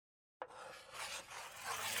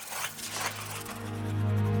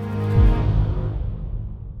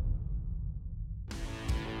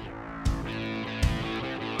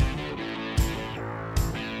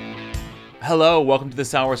Hello, welcome to the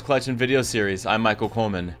Sound Wars Collection video series. I'm Michael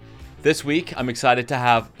Coleman. This week, I'm excited to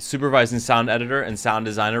have supervising sound editor and sound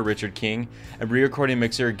designer Richard King and re-recording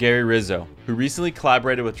mixer Gary Rizzo, who recently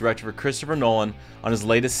collaborated with director Christopher Nolan on his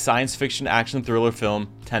latest science fiction action thriller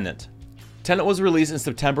film, Tenet. Tenet was released in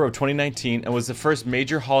September of 2019 and was the first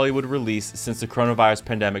major Hollywood release since the coronavirus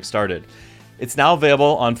pandemic started. It's now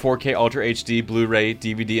available on 4K Ultra HD, Blu-ray,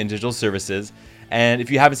 DVD, and digital services, and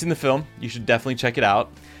if you haven't seen the film, you should definitely check it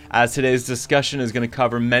out, as today's discussion is going to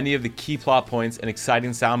cover many of the key plot points and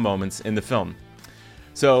exciting sound moments in the film.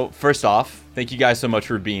 So first off, thank you guys so much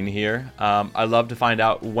for being here. I'd love to find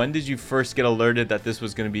out, when did you first get alerted that this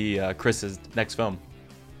was going to be Chris's next film?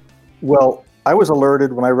 Well, I was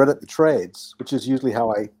alerted when I read it in the trades, which is usually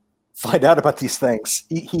how I find out about these things.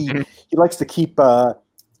 He likes to keep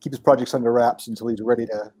his projects under wraps until he's ready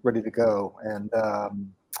to go, and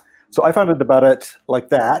so I found out about it like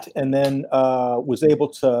that, and then was able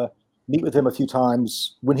to meet with him a few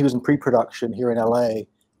times when he was in pre-production here in LA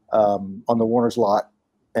on the Warner's lot,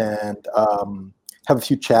 and have a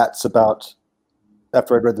few chats about,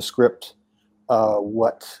 after I'd read the script,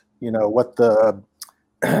 what the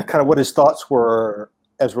kind of what his thoughts were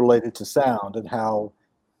as related to sound, and how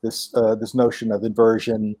this notion of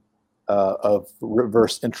inversion of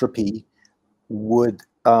reverse entropy would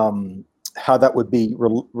how that would be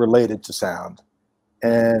related to sound.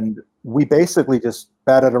 And we basically just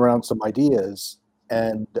batted around some ideas,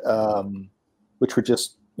 and which were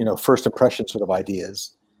just first impression sort of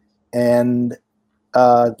ideas. And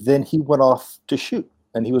then he went off to shoot,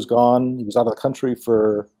 and he was gone. He was out of the country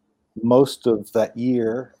for most of that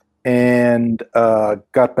year, and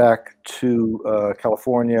got back to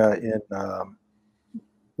California in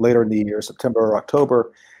later in the year, September or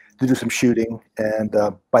October, to do some shooting. And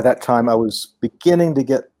by that time, I was beginning to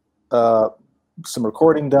get some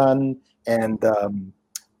recording done, and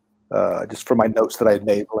just from my notes that I had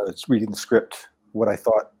made when I was reading the script, what kind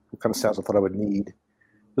of sounds I thought I would need.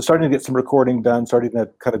 So starting to get some recording done, starting to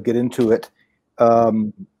kind of get into it.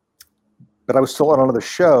 But I was still on another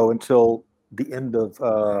show until the end of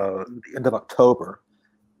October.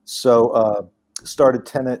 So started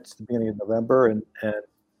Tenet at the beginning of November, and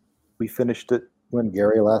we finished it when,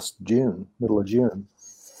 Gary, last June, middle of June.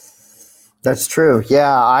 That's true.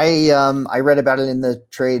 Yeah, I read about it in the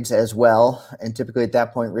trades as well, and typically at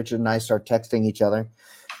that point, Richard and I start texting each other.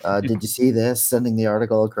 Did you see this? Sending the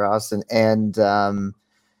article across, and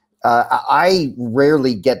I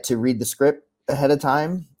rarely get to read the script ahead of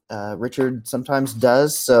time. Richard sometimes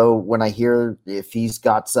does. So when I hear if he's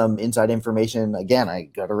got some inside information, again, I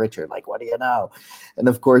go to Richard, like, what do you know? And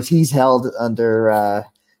of course, he's held under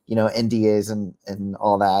NDAs and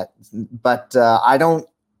all that. But I don't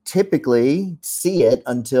typically see it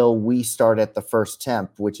until we start at the first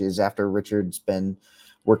temp, which is after Richard's been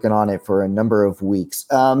working on it for a number of weeks.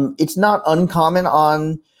 It's not uncommon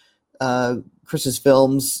on Chris's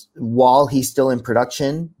films while he's still in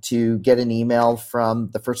production to get an email from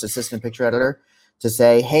the first assistant picture editor to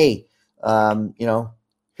say, hey,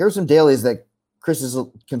 here's some dailies that Chris is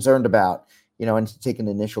concerned about, and to take an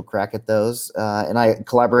initial crack at those. And I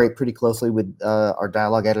collaborate pretty closely with our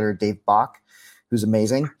dialogue editor, Dave Bach, who's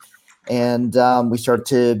amazing. And we start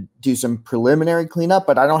to do some preliminary cleanup,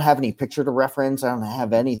 but I don't have any picture to reference. I don't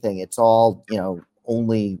have anything. It's all,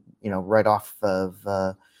 only, right off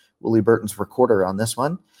of Willie Burton's recorder on this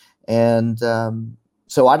one. And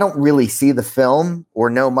so I don't really see the film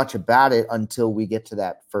or know much about it until we get to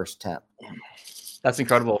that first temp. That's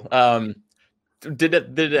incredible. Did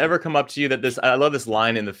it ever come up to you that I love this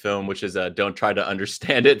line in the film, which is don't try to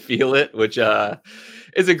understand it, feel it, which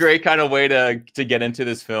is a great kind of way to get into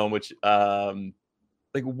this film, which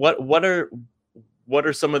what are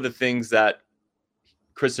some of the things that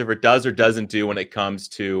Christopher does or doesn't do when it comes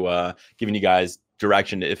to giving you guys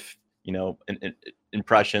direction, if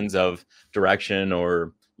impressions of direction,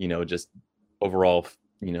 or just overall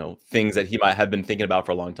things that he might have been thinking about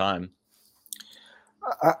for a long time?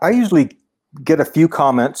 I usually get a few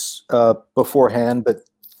comments beforehand, but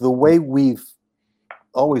the way we've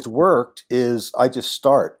always worked is I just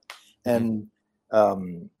start and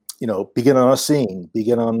begin on a scene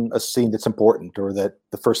that's important, or that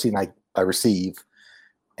the first scene I receive.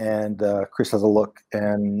 And Chris has a look,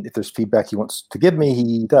 and if there's feedback he wants to give me,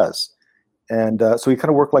 he does. And so we kind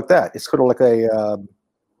of work like that. It's sort of like a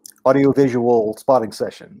audio-visual spotting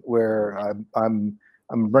session where I'm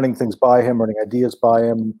running things by him, running ideas by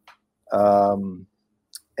him,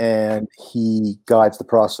 and he guides the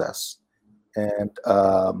process. And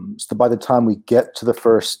so by the time we get to the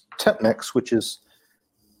first temp mix, which is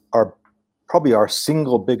probably our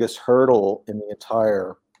single biggest hurdle in the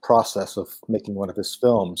entire process of making one of his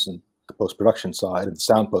films, and the post-production side and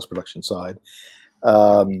sound post-production side.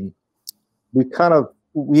 We have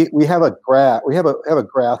a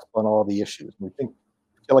grasp on all the issues. We feel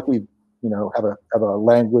like we have a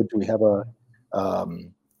language. We have a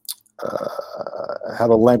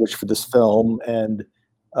language for this film, and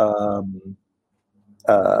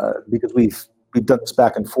because we've done this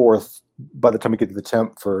back and forth. By the time we get to the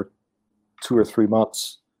temp for 2 or 3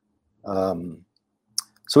 months,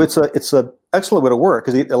 so it's a excellent way to work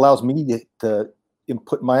because it allows me to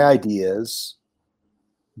input my ideas,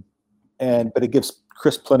 but it gives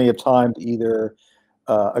Chris plenty of time to either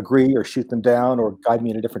agree or shoot them down or guide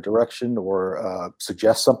me in a different direction or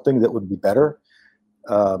suggest something that would be better.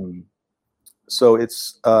 So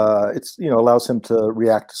it's allows him to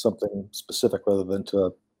react to something specific rather than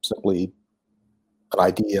to simply an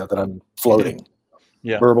idea that I'm floating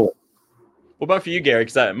verbally. What about for you, Gary?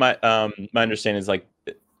 Because my understanding is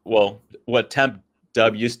what temp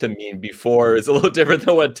dub used to mean before is a little different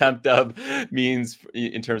than what temp dub means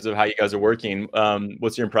in terms of how you guys are working.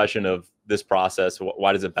 What's your impression of this process?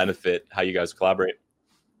 Why does it benefit how you guys collaborate?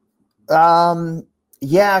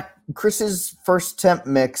 Yeah, Chris's first temp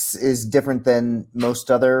mix is different than most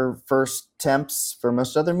other first temps for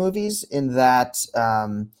most other movies in that,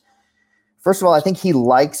 first of all, I think he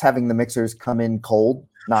likes having the mixers come in cold,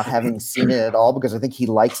 not having seen it at all, because I think he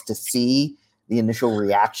likes to see the initial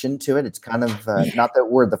reaction to it. It's kind of not that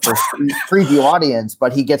we're the first preview audience,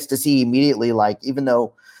 but he gets to see immediately, even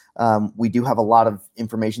though we do have a lot of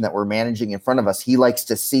information that we're managing in front of us, he likes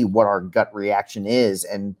to see what our gut reaction is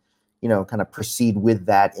and, kind of proceed with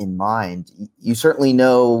that in mind. You certainly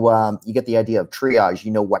know, you get the idea of triage,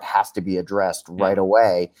 what has to be addressed right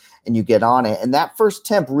away, and you get on it. And that first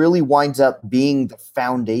temp really winds up being the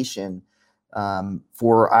foundation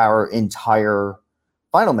for our entire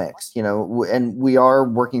final mix, and we are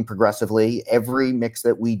working progressively. Every mix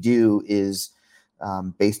that we do is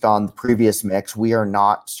based on the previous mix. We are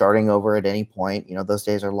not starting over at any point. Those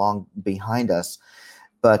days are long behind us.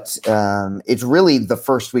 But it's really the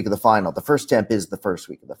first week of the final. The first temp is the first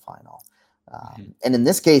week of the final. And in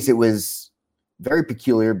this case, it was very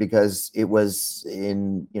peculiar because it was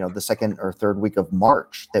in, the second or third week of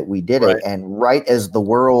March that we did it. And right as the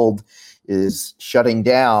world is shutting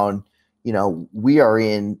down, we are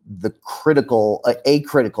in the critical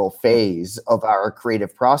phase of our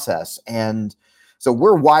creative process. And so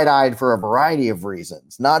we're wide-eyed for a variety of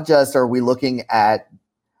reasons. Not just are we looking at,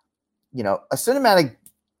 a cinematic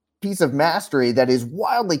piece of mastery that is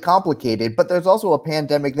wildly complicated, but there's also a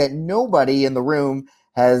pandemic that nobody in the room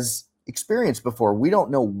has experienced before. We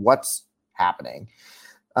don't know what's happening.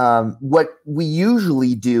 What we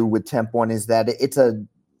usually do with Temp 1 is that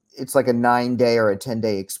it's like a 9-day or a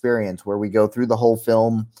 10-day experience where we go through the whole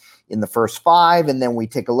film in the first 5, and then we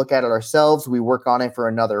take a look at it ourselves. We work on it for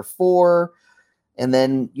another 4, and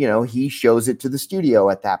then, he shows it to the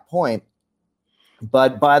studio at that point.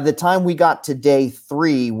 But by the time we got to day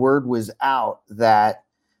 3, word was out that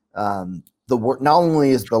not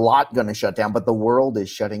only is the lot going to shut down, but the world is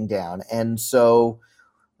shutting down. And so,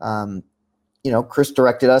 Chris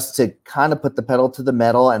directed us to kind of put the pedal to the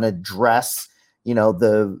metal and address, with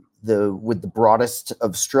the broadest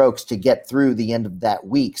of strokes to get through the end of that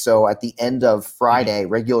week. So at the end of Friday,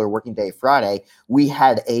 regular working day Friday, we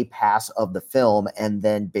had a pass of the film and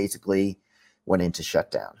then basically went into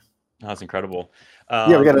shutdown. That's incredible.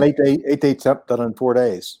 We got an 8-day temp done in 4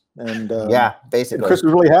 days, and basically, and Chris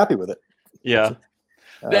was really happy with it. Yeah.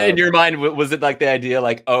 In your mind, was it like the idea,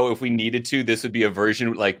 if we needed to, this would be a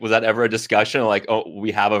version? Was that ever a discussion?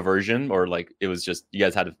 We have a version, or it was just you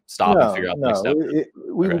guys had to stop and figure out the next step?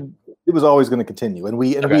 It was always going to continue, and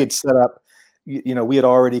we had set up. We had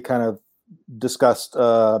already kind of discussed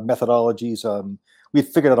methodologies. We had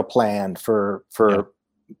figured out a plan for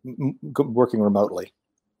working remotely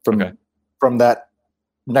from that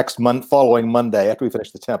next month, following Monday after we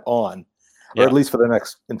finished the temp on, or at least for the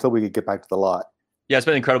next until we could get back to the lot. Yeah, it's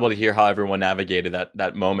been incredible to hear how everyone navigated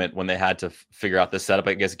that moment when they had to figure out the setup.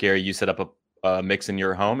 I guess, Gary, you set up a mix in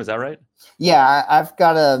your home. Is that right? Yeah,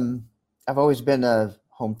 I've always been a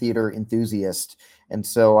home theater enthusiast. And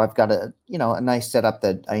so I've got a nice setup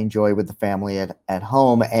that I enjoy with the family at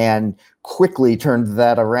home, and quickly turned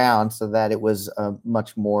that around so that it was a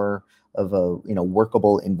much more of a,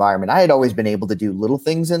 workable environment. I had always been able to do little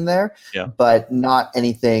things in there, but not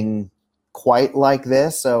anything quite like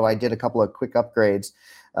this. So I did a couple of quick upgrades,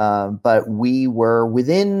 but we were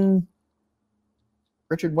within,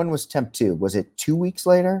 Richard, when was Temp 2? Was it 2 weeks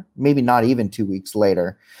later? Maybe not even 2 weeks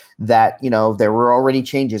later that, there were already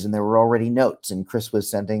changes and there were already notes, and Chris was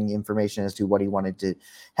sending information as to what he wanted to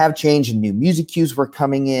have changed, and new music cues were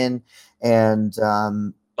coming in. And,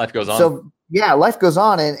 life goes on. So yeah, life goes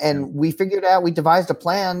on, and we figured out, we devised a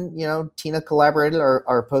plan. Tina collaborated,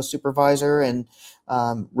 our post supervisor, and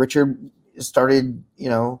Richard started,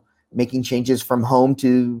 making changes from home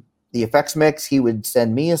to the effects mix. He would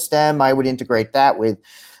send me a stem. I would integrate that with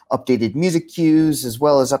updated music cues as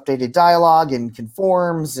well as updated dialogue and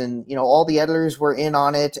conforms, and all the editors were in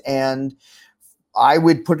on it, and I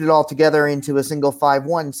would put it all together into a single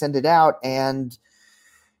 5.1, send it out, and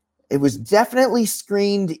it was definitely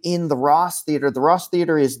screened in the Ross Theater. The Ross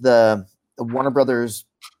Theater is the Warner Brothers,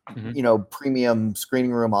 premium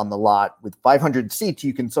screening room on the lot with 500 seats.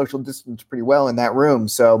 You can social distance pretty well in that room.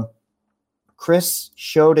 So Chris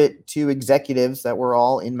showed it to executives that were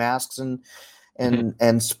all in masks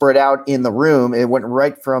and spread out in the room. It went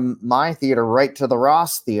right from my theater right to the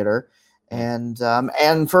Ross Theater. And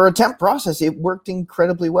for a temp process, it worked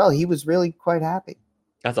incredibly well. He was really quite happy.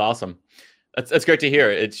 That's awesome. That's great to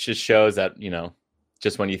hear. It just shows that,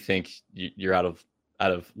 just when you think you're out of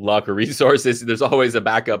luck or resources, there's always a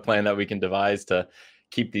backup plan that we can devise to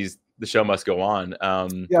keep the show must go on. I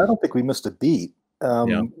don't think we missed a beat.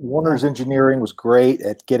 Warner's engineering was great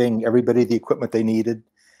at getting everybody the equipment they needed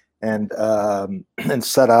and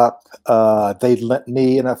set up. They lent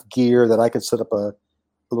me enough gear that I could set up a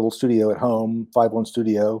little studio at home, 5.1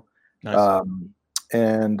 studio. Nice.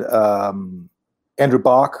 Andrew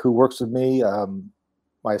Bach, who works with me,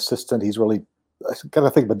 my assistant, he's really, I got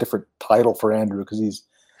to think of a different title for Andrew because he's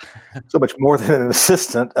so much more than an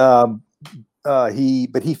assistant. He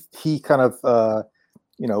kind of,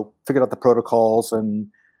 figured out the protocols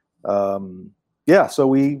and, so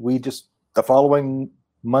we just, the following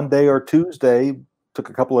Monday or Tuesday, took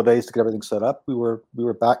a couple of days to get everything set up. We were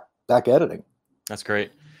back editing. That's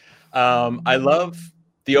great. I love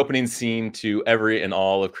the opening scene to every and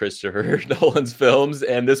all of Christopher Nolan's films,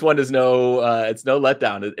 and this one is it's no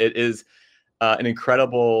letdown. It is an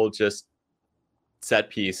incredible just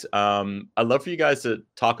set piece. I'd love for you guys to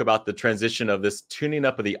talk about the transition of this tuning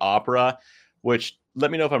up of the opera, which,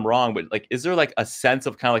 let me know if I'm wrong, but like, is there like a sense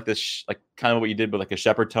of kind of like this, like kind of what you did with like a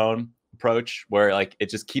shepherd tone approach, where like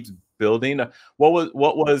it just keeps building? What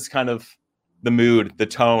was kind of the mood, the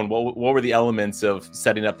tone? What were the elements of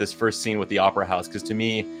setting up this first scene with the opera house? Because to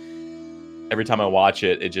me, every time I watch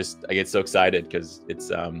it, I get so excited because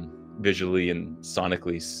it's visually and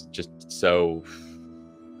sonically just so,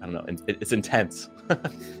 I don't know, it's intense.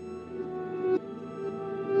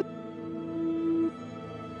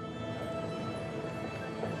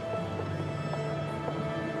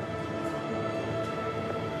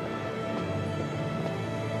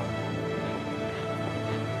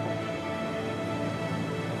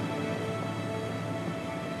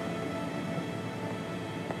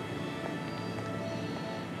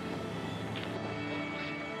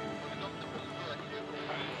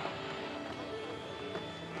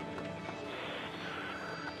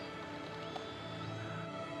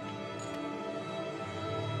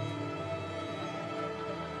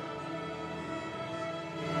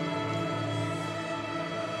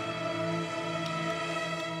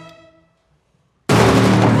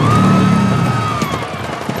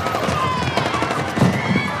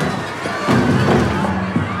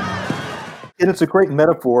 And it's a great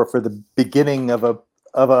metaphor for the beginning of a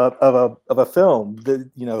film.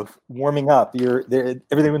 Warming up.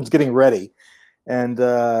 Everyone's getting ready, and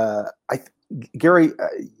Gary,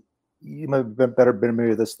 you might have been better familiar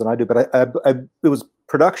with this than I do, but it was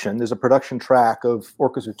production. There's a production track of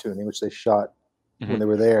orchestra tuning which they shot when they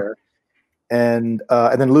were there, and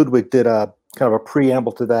then Ludwig did a kind of a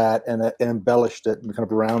preamble to that and embellished it and kind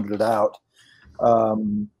of rounded it out.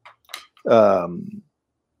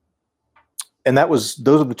 And those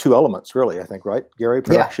are the two elements, really, I think, right, Gary?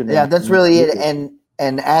 Production. Yeah, that's really it.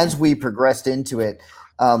 And as we progressed into it,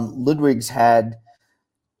 Ludwig's had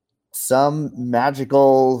some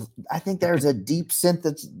magical, I think there's a deep synth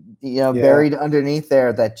that's buried underneath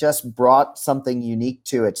there that just brought something unique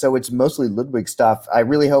to it. So it's mostly Ludwig stuff. I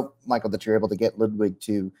really hope, Michael, that you're able to get Ludwig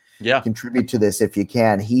to contribute to this if you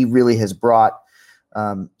can. He really has brought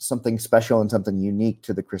something special and something unique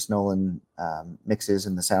to the Chris Nolan mixes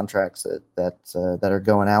and the soundtracks that are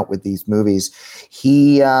going out with these movies.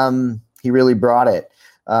 He really brought it.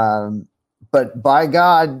 But by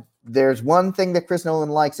God, there's one thing that Chris Nolan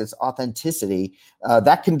likes: it's authenticity.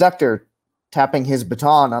 That conductor tapping his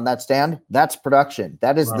baton on that stand, that's production.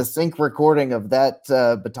 That is the sync recording of that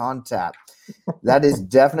baton tap. That is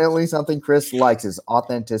definitely something Chris likes, is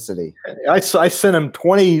authenticity. I sent him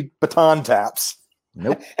 20 baton taps.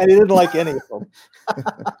 Nope. And he didn't like any of them.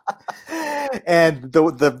 And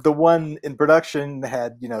the one in production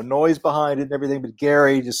had noise behind it and everything, but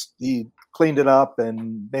Gary he cleaned it up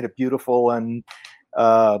and made it beautiful, and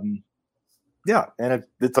Yeah, and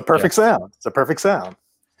it's a perfect sound. It's a perfect sound.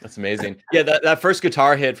 That's amazing. Yeah, that first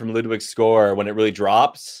guitar hit from Ludwig's score, when it really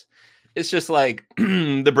drops, it's just like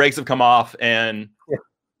the brakes have come off, and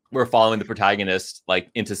we're following the protagonist like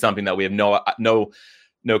into something that we have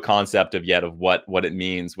no concept of yet of what it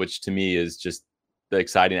means, which to me is just the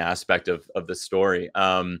exciting aspect of the story.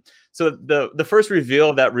 So the first reveal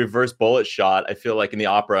of that reverse bullet shot, I feel like in the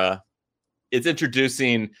opera, it's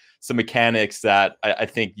introducing some mechanics that I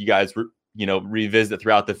think you guys revisit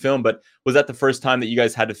throughout the film. But was that the first time that you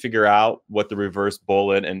guys had to figure out what the reverse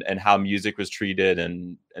bullet and how music was treated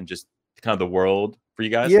and just kind of the world for you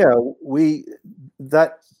guys? Yeah,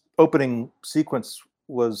 that opening sequence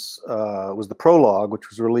was the prologue, which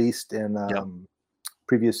was released in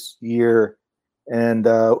previous year, and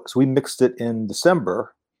so we mixed it in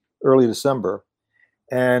early December,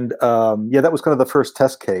 and that was kind of the first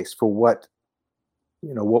test case for what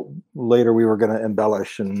later we were going to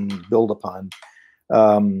embellish and build upon,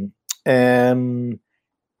 so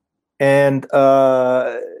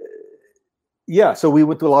we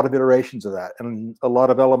went through a lot of iterations of that and a lot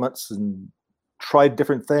of elements and tried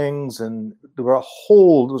different things, and there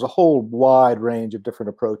was a whole wide range of different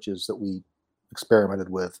approaches that we experimented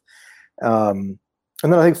with, and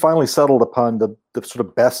then I think finally settled upon the sort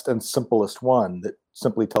of best and simplest one that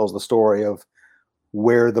simply tells the story of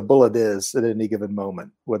where the bullet is at any given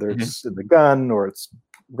moment, whether it's in the gun or it's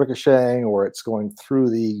ricocheting or it's going through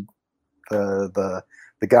the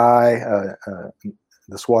guy,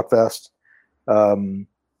 the SWAT vest.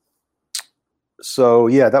 So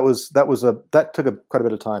yeah, that took quite a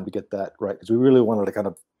bit of time to get that right, because we really wanted to kind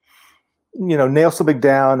of nail something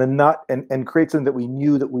down and create something that we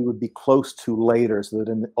knew that we would be close to later, so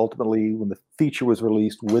that ultimately when the feature was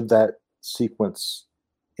released with that sequence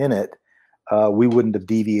in it, we wouldn't have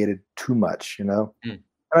deviated too much, And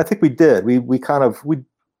I think we did.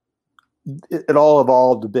 It all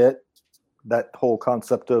evolved a bit, that whole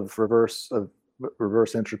concept of reverse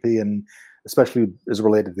entropy, and especially as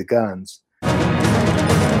related to guns.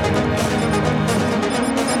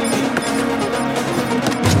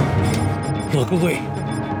 Look away.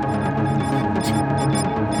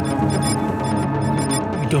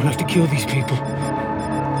 We don't have to kill these people.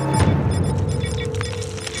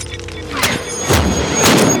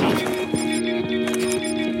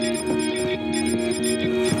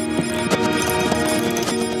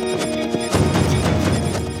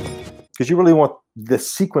 Because you really want the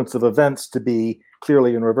sequence of events to be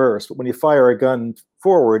clearly in reverse. But when you fire a gun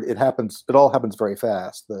forward, it all happens very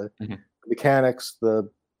fast. The mechanics, the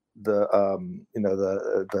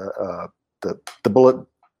bullet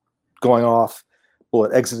going off,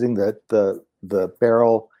 bullet exiting the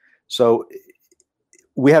barrel. So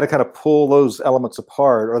we had to kind of pull those elements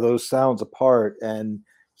apart, or those sounds apart, and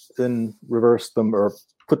then reverse them or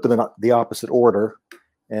put them in the opposite order.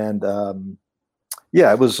 And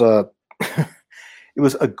it was it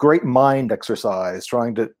was a great mind exercise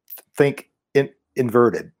trying to think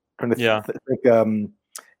inverted, trying to think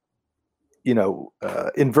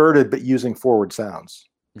inverted, but using forward sounds.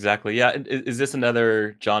 Exactly. Yeah. Is this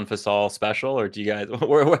another John Fassall special, or do you guys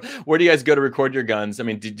where do you guys go to record your guns? I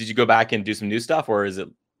mean, did you go back and do some new stuff, or is it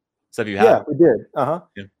stuff you have? Yeah, we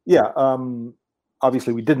did. Yeah.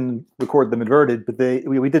 Obviously, we didn't record them inverted, but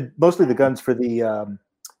we did mostly the guns for the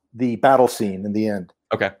battle scene in the end.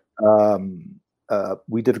 Okay.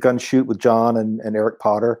 We did a gun shoot with John and Eric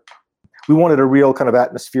Potter. We wanted a real kind of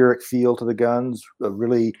atmospheric feel to the guns.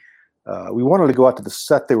 We wanted to go out to the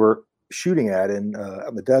set they were shooting at in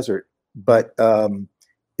the desert, but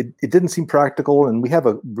it didn't seem practical. And we have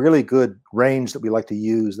a really good range that we like to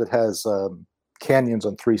use that has canyons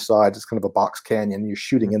on three sides. It's kind of a box canyon. You're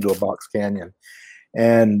shooting into a box canyon,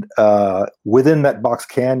 and within that box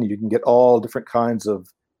canyon, you can get all different kinds of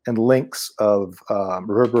and links of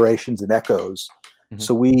reverberations and echoes.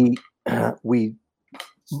 So we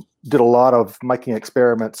did a lot of miking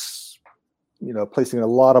experiments, placing a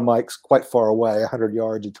lot of mics quite far away, 100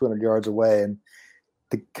 yards and 200 yards away, and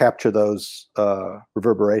to capture those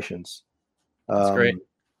reverberations. That's great.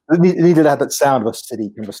 It needed to have that sound of a city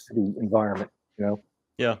environment,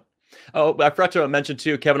 Yeah. Oh, I forgot to mention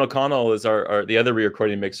too, Kevin O'Connell is the other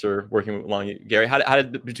re-recording mixer working along you, Gary. How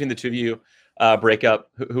did between the two of you break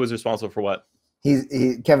up? Who was responsible for what?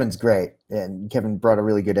 Kevin's great, and Kevin brought a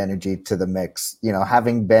really good energy to the mix.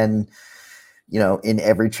 Having been, in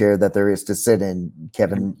every chair that there is to sit in,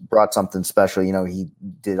 Kevin brought something special. He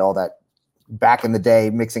did all that back in the day,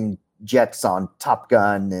 mixing jets on Top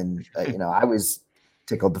Gun, and I was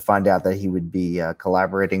tickled to find out that he would be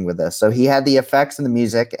collaborating with us. So he had the effects and the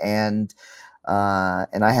music, and I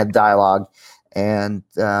had dialogue. And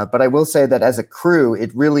but I will say that as a crew,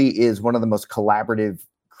 it really is one of the most collaborative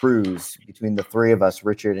crews between the three of us,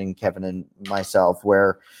 Richard and Kevin and myself,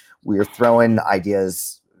 where we are throwing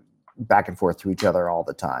ideas back and forth to each other all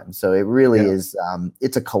the time. So it really is,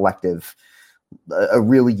 it's a collective, a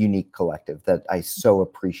really unique collective that I so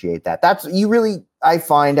appreciate that. I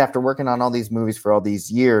find after working on all these movies for all these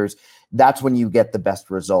years, that's when you get the best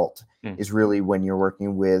result is really when you're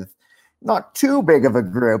working with not too big of a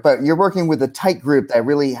group, but you're working with a tight group that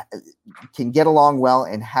really can get along well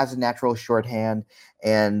and has a natural shorthand.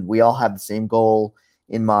 And we all have the same goal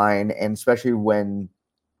in mind. And especially when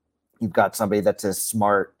you've got somebody that's as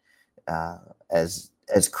smart as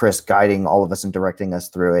Chris guiding all of us and directing us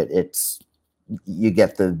through it, you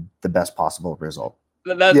get the best possible result.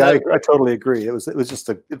 I totally agree.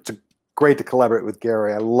 It's great to collaborate with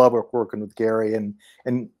Gary. I love working with Gary and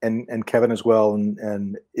Kevin as well.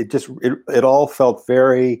 And it all felt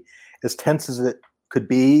very as tense as it could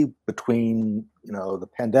be between, the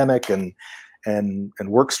pandemic and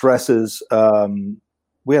work stresses.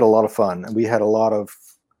 We had a lot of fun, and we had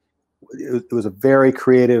it was a very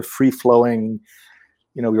creative, free flowing,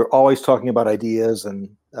 we were always talking about ideas, and,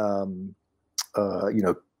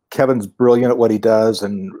 Kevin's brilliant at what he does,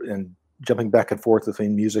 and jumping back and forth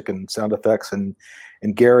between music and sound effects, and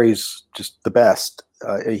Gary's just the best.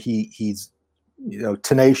 He's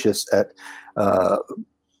tenacious at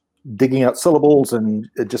digging out syllables and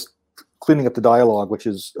just cleaning up the dialogue, which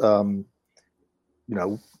is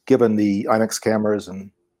given the IMAX cameras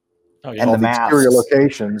and and all the the exterior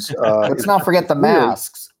locations. Let's not forget the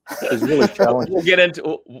masks. It's really challenging. We'll get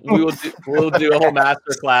into. We'll do a whole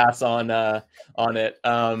master class on it.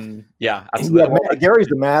 Yeah, absolutely. Yeah, Gary's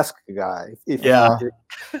the mask guy.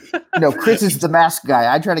 No, Chris is the mask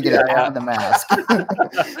guy. I try to get it out of the mask.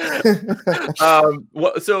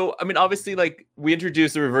 So I mean, obviously, like, we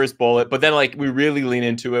introduce the reverse bullet, but then we really lean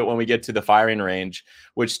into it when we get to the firing range,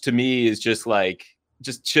 which to me is just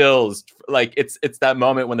chills. Like, it's that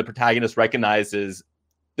moment when the protagonist recognizes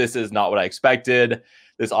this is not what I expected.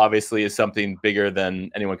 This obviously is something bigger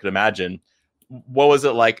than anyone could imagine. What was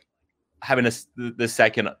it like having the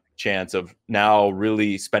second chance of now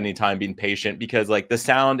really spending time being patient? Because the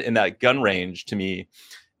sound in that gun range to me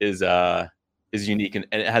is unique, and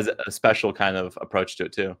it has a special kind of approach to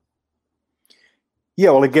it too.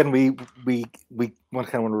 Yeah, well, again, we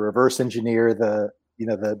want to reverse engineer the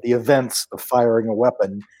events of firing a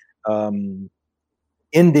weapon,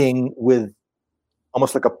 ending with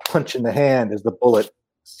almost like a punch in the hand as the bullet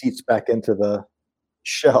seats back into the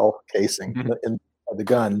shell casing in the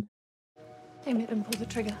gun. Aim it and pull the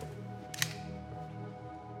trigger.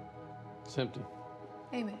 It's empty.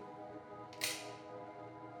 Aim it.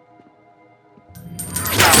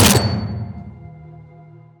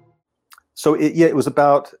 So it was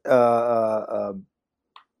about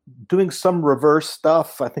doing some reverse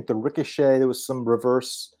stuff. I think the ricochet, there was some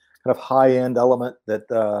reverse kind of high end element that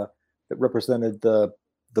represented the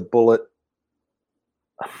bullet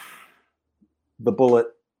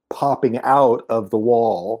popping out of the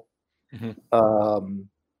wall.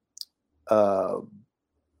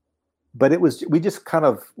 But it was, we kind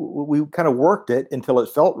of worked it until it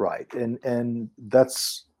felt right. And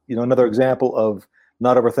that's, another example of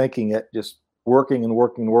not overthinking it, just working and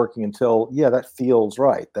working and working until, that feels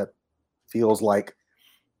right. That feels like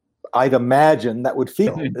I'd imagine that would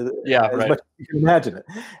feel. As much as you can imagine it.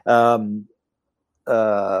 And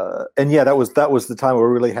that was the time where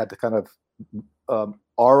we really had to kind of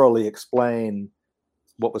orally explain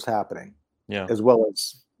what was happening, as well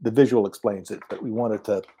as the visual explains it. But we wanted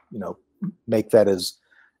to, make that as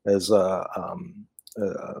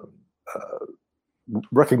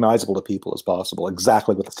recognizable to people as possible.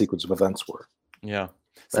 Exactly what the sequence of events were. Yeah,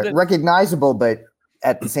 so recognizable, but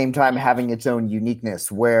at the same time having its own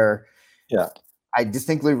uniqueness. Where, I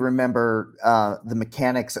distinctly remember the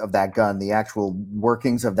mechanics of that gun, the actual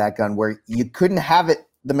workings of that gun, where you couldn't have it.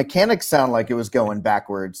 The mechanics sound like it was going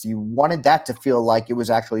backwards. You wanted that to feel like it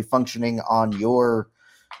was actually functioning on your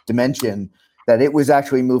dimension, that it was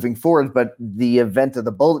actually moving forward. But the event of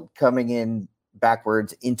the bullet coming in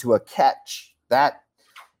backwards into a catch, that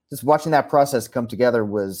just watching that process come together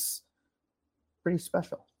was pretty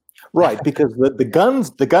special. Right, because the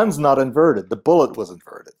gun's not inverted. The bullet was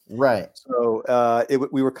inverted. Right. So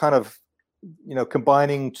we were kind of,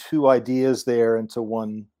 combining two ideas there into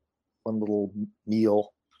one little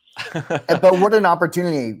meal. But what an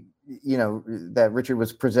opportunity, that Richard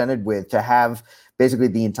was presented with, to have basically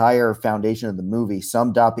the entire foundation of the movie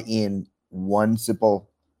summed up in one simple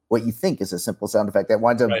what you think is a simple sound effect that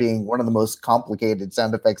winds up being one of the most complicated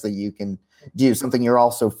sound effects that you can do, something you're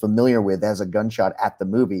also familiar with as a gunshot at the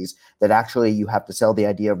movies, that actually you have to sell the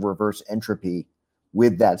idea of reverse entropy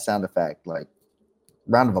with that sound effect. Like,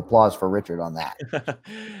 round of applause for Richard on that.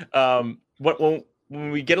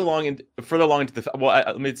 When we get further along into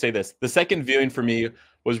let me say this. The second viewing for me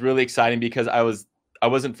was really exciting because I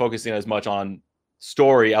wasn't focusing as much on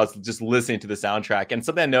story. I was just listening to the soundtrack. And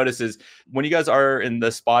something I noticed is when you guys are in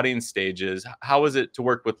the spotting stages, how was it to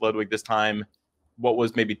work with Ludwig this time? What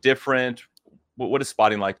was maybe different? What is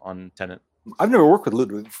spotting like on Tenet? I've never worked with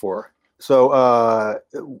Ludwig before. So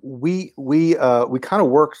we kind of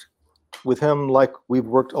worked with him like we've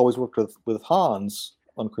always worked with Hans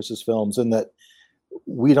on Chris's films, in that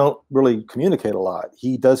we don't really communicate a lot.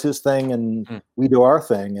 He does his thing and we do our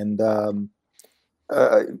thing. And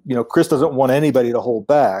Chris doesn't want anybody to hold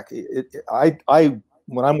back.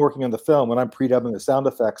 When I'm working on the film, when I'm pre-dubbing the sound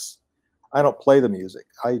effects, I don't play the music.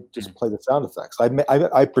 I just play the sound effects.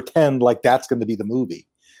 I pretend like that's going to be the movie.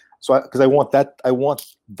 So because I want that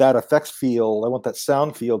effects field, I want that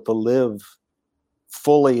sound field to live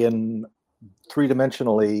fully and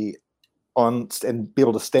three-dimensionally and be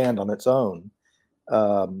able to stand on its own.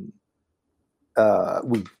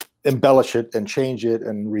 We embellish it and change it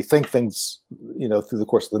and rethink things, through the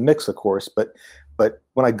course of the mix, of course. But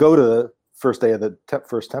when I go to the first day of the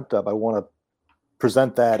first temp dub, I want to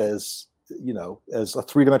present that as a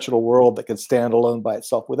three-dimensional world that can stand alone by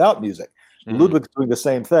itself without music. Ludwig's doing the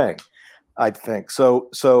same thing, I think. So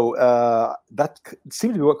that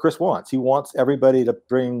seems to be what Chris wants. He wants everybody to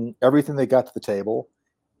bring everything they got to the table,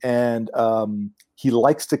 and he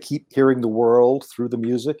likes to keep hearing the world through the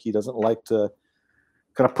music. He doesn't like to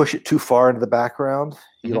kind of push it too far into the background.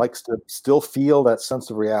 He likes to still feel that sense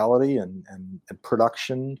of reality and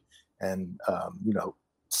production and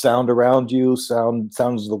sound around you, sounds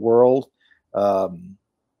of the world. And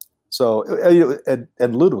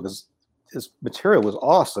Ludwig, his material was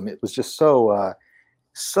awesome. It was just so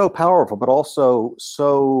powerful, but also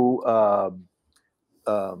so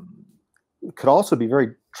could also be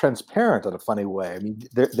very transparent in a funny way. I mean,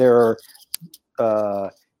 there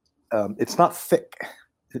are it's not thick,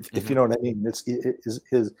 if you know what I mean. It's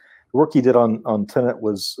his work he did on Tenet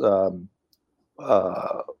was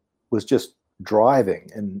just driving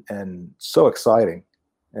and so exciting.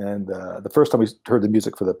 And the first time we heard the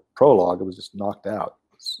music for the prologue, it was just knocked out.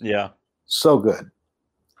 Yeah, so good.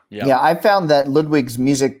 Yeah, I found that Ludwig's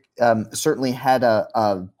music certainly had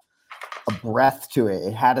a breath to it.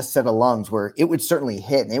 It had a set of lungs where it would certainly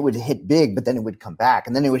hit, and it would hit big, but then it would come back,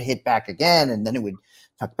 and then it would hit back again, and then it would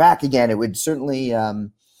tuck back again. It would certainly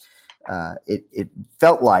it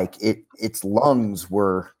felt like its lungs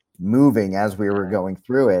were moving as we were going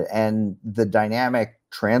through it, and the dynamic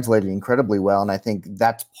translated incredibly well. And I think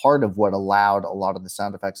that's part of what allowed a lot of the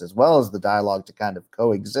sound effects as well as the dialogue to kind of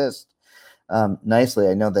coexist nicely.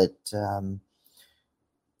 I know that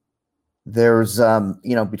there's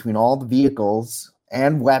between all the vehicles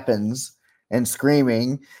and weapons and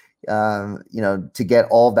screaming, to get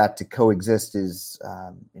all that to coexist is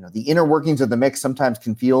the inner workings of the mix sometimes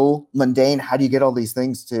can feel mundane. How do you get all these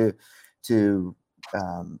things to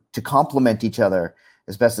complement each other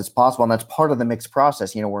as best as possible? And that's part of the mix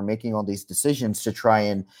process. We're making all these decisions to try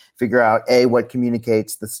and figure out what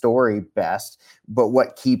communicates the story best, but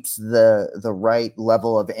what keeps the right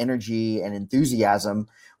level of energy and enthusiasm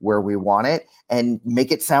where we want it, and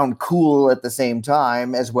make it sound cool at the same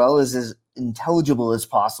time, as well as intelligible as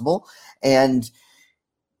possible. And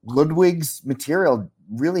Ludwig's material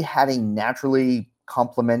really had a naturally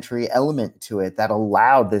complementary element to it that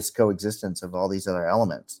allowed this coexistence of all these other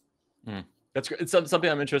elements. That's great. It's something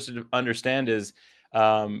I'm interested to understand is,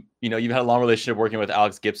 you've had a long relationship working with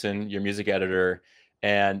Alex Gibson, your music editor.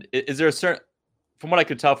 And is there a certain, from what I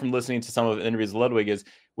could tell from listening to some of the interviews with Ludwig, is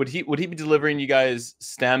would he be delivering you guys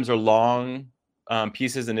stems or long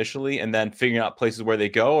pieces initially and then figuring out places where they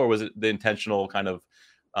go? Or was it the intentional kind of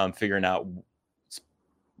figuring out,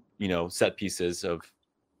 set pieces of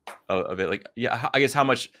it? Like, yeah, I guess how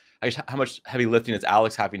much heavy lifting is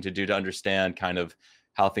Alex having to do to understand kind of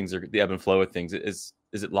how things are, the ebb and flow of things? Is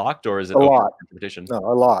it locked, or is it a lot? Interpretation? No,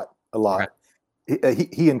 a lot. Okay.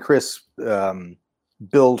 He and Chris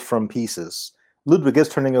build from pieces. Ludwig is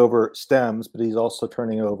turning over stems, but he's also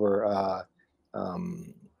turning over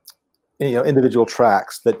individual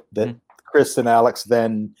tracks that Chris and Alex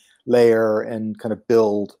then layer and kind of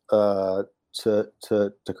build to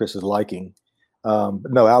Chris's liking.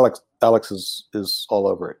 But no, Alex is all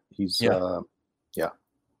over it. He's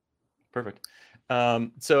Perfect.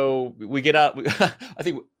 So we get out. I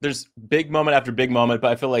think there's big moment after big moment,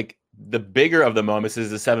 but I feel like the bigger of the moments is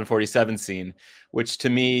the 747 scene, which to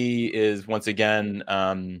me is once again,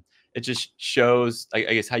 it just shows, I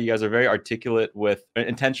guess, how you guys are very articulate with,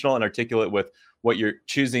 intentional and articulate with what you're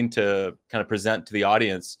choosing to kind of present to the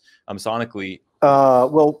audience, sonically.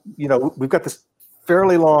 Well, we've got this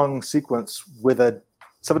fairly long sequence with a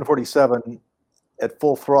 747 at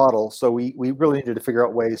full throttle, so we really needed to figure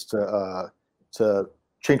out ways to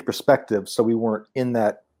change perspective so we weren't in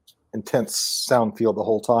that intense sound field the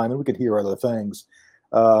whole time and we could hear other things.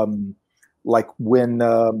 Like when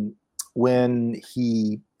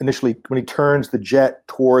he turns the jet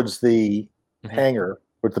towards the hangar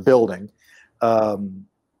with the building,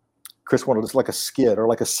 Chris wanted this like a skid or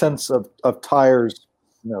like a sense of tires,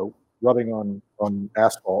 rubbing on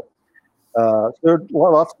asphalt. So there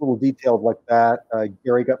are lots of little details like that.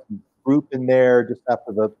 Gary got some group in there just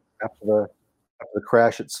after the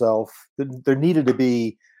crash itself. There needed to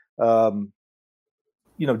be,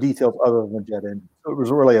 details other than the jet engine. So it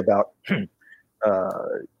was really about,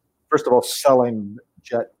 first of all, selling the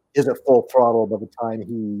jet is at full throttle by the time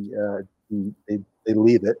they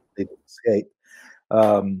leave it, they escape.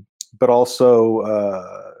 But also,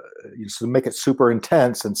 so make it super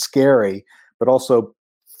intense and scary, but also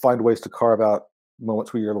find ways to carve out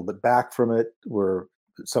moments where you're a little bit back from it, where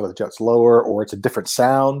some of the jet's lower, or it's a different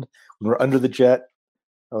sound. When we're under the jet,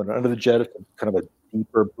 it's kind of a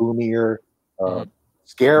deeper, boomier,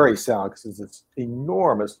 scary sound because it's this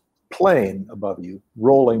enormous plane above you,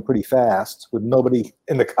 rolling pretty fast with nobody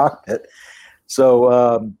in the cockpit.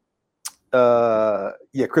 So,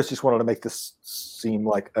 Chris just wanted to make this seem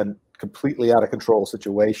like a completely out of control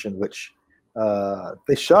situation, which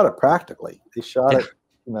they shot it practically. They shot it,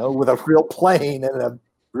 with a real plane and a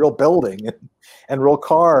real building and real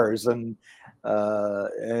cars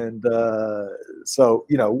so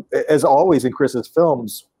as always in Chris's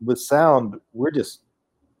films with sound, we're just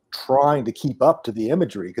trying to keep up to the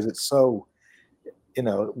imagery because it's so,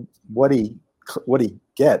 what he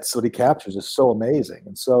captures is so amazing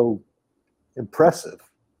and so impressive,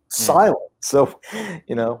 silent. So,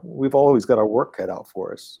 we've always got our work cut out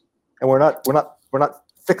for us, and we're not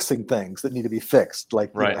fixing things that need to be fixed.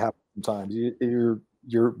 Like happens sometimes.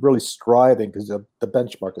 You're really striving because the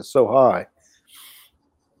benchmark is so high.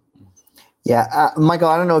 Yeah, Michael,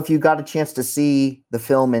 I don't know if you got a chance to see the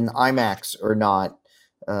film in IMAX or not.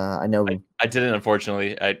 I know I didn't,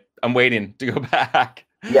 unfortunately. I'm waiting to go back.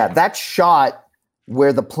 Yeah, that shot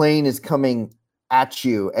where the plane is coming at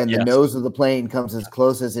you and the nose of the plane comes as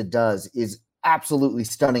close as it does is absolutely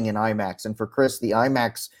stunning in IMAX. And for Chris, the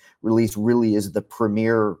IMAX release really is the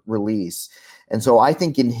premiere release. And so I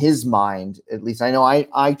think in his mind, at least I know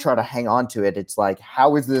I try to hang on to it. It's like,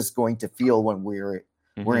 how is this going to feel when we're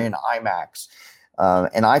in IMAX?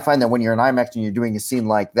 And I find that when you're in IMAX and you're doing a scene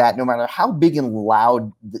like that, no matter how big and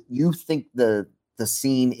loud you think the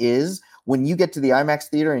scene is, when you get to the IMAX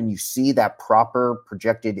theater and you see that proper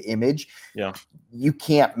projected image, you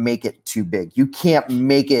can't make it too big. You can't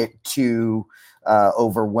make it too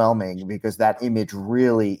overwhelming because that image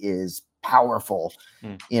really is powerful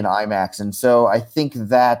in IMAX. And so I think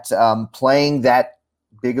that playing that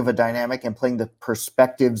big of a dynamic and playing the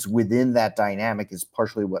perspectives within that dynamic is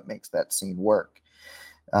partially what makes that scene work.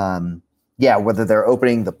 Whether they're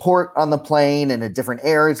opening the port on the plane and a different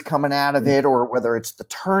air is coming out of it, or whether it's the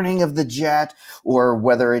turning of the jet, or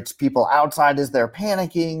whether it's people outside as they're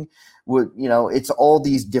panicking, it's all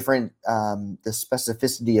these different, the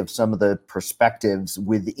specificity of some of the perspectives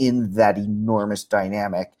within that enormous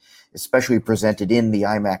dynamic, especially presented in the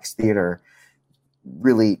IMAX theater,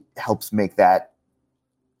 really helps make that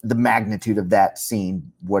the magnitude of that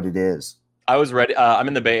scene what it is. I was ready. I'm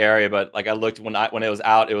in the Bay Area, but like I looked when it was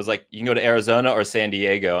out, it was like you can go to Arizona or San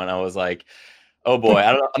Diego, and I was like, oh boy,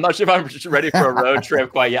 I'm not sure if I'm ready for a road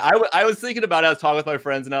trip quite yet. I was thinking about it. I was talking with my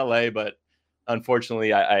friends in LA, but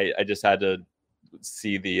unfortunately, I just had to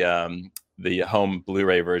see the home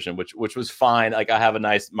Blu-ray version, which was fine. Like I have a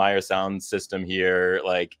nice Meyer sound system here.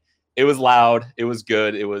 Like it was loud, it was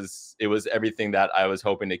good, it was everything that I was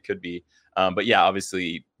hoping it could be. But yeah,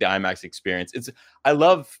 obviously the IMAX experience. I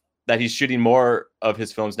love that he's shooting more of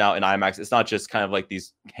his films now in IMAX. It's not just kind of like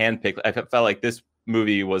these handpicked. I felt like this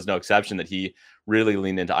movie was no exception, that he really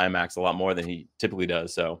leaned into IMAX a lot more than he typically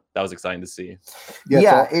does. So that was exciting to see.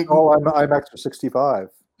 All IMAX for 65.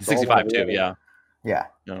 65 too, yeah. Yeah.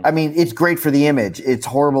 I mean, it's great for the image. It's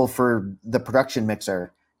horrible for the production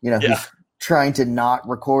mixer, who's trying to not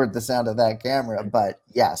record the sound of that camera. But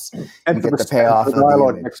yes, and you get the payoff of the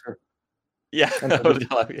image. Mixer. Yeah. And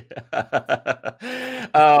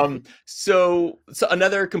So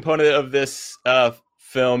another component of this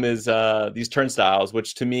film is these turnstiles,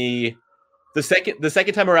 which to me, the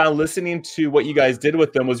second time around, listening to what you guys did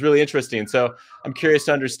with them was really interesting. So I'm curious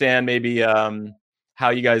to understand maybe how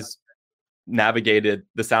you guys navigated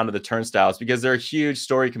the sound of the turnstiles, because they're a huge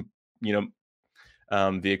story,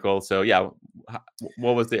 vehicle. So yeah,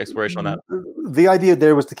 what was the exploration on that? the idea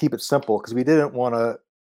there was to keep it simple because we didn't want to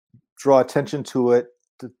draw attention to it,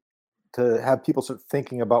 to have people start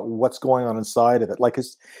thinking about what's going on inside of it. Like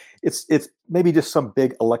it's maybe just some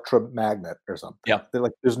big electromagnet or something. Yeah.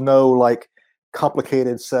 Like there's no like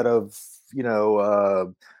complicated set of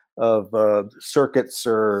circuits,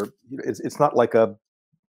 or it's not like a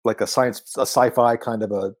sci-fi kind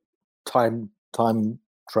of a time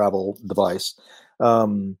travel device.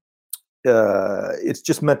 It's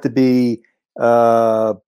just meant to be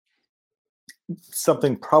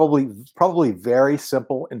something probably very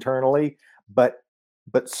simple internally, but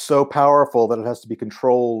so powerful that it has to be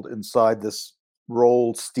controlled inside this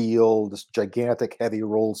rolled steel, this gigantic heavy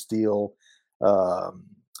rolled steel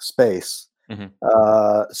space.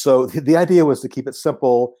 So the idea was to keep it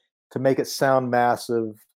simple, to make it sound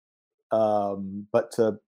massive, but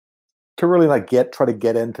to really like try to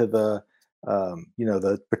get into the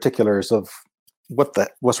the particulars of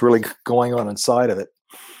what's really going on inside of it.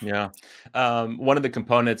 Yeah. One of the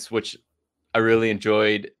components which I really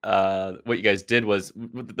enjoyed what you guys did was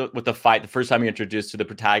with the fight. The first time you're introduced to the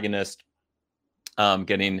protagonist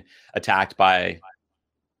getting attacked by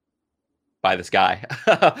this guy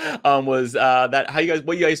was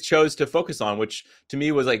what you guys chose to focus on, which to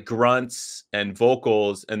me was like grunts and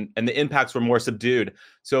vocals, and the impacts were more subdued.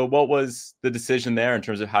 So what was the decision there in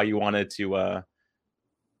terms of how you wanted to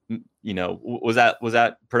was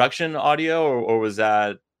that production audio, or was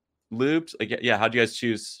that looped? Like, yeah, how do you guys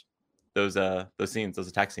choose those scenes, those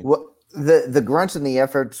attack scenes? Well, the grunts and the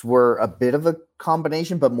efforts were a bit of a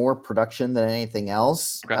combination, but more production than anything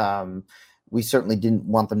else. Okay. We certainly didn't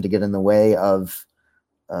want them to get in the way of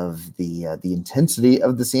the intensity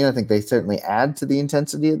of the scene. I think they certainly add to the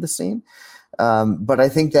intensity of the scene. But I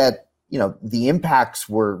think that, the impacts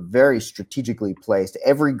were very strategically placed.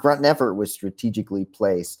 Every grunt and effort was strategically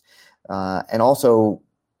placed. And also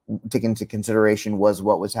taken into consideration was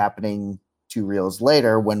what was happening 2 reels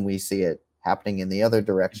later when we see it happening in the other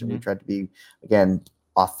direction. We tried to be, again,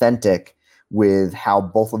 authentic with how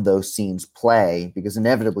both of those scenes play, because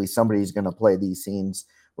inevitably somebody's going to play these scenes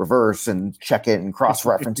reverse and check it and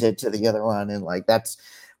cross-reference it to the other one. And like, that's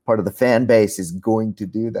part of the fan base is going to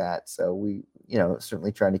do that. So we,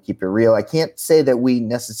 certainly trying to keep it real. I can't say that we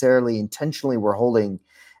necessarily intentionally were holding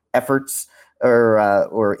efforts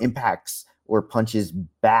or impacts or punches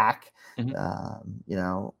back. We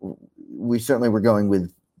certainly were going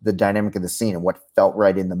with the dynamic of the scene and what felt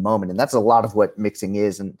right in the moment. And that's a lot of what mixing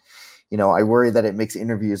is. And, I worry that it makes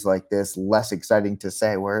interviews like this less exciting to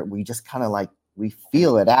say, where we just kind of like, we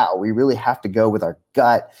feel it out. We really have to go with our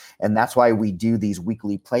gut. And that's why we do these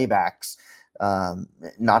weekly playbacks,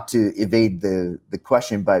 not to evade the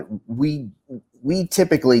question, but we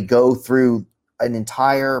typically go through an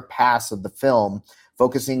entire pass of the film,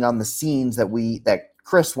 focusing on the scenes that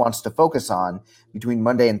Chris wants to focus on between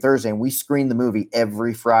Monday and Thursday. And we screen the movie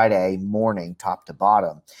every Friday morning, top to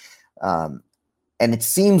bottom. And it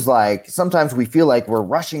seems like sometimes we feel like we're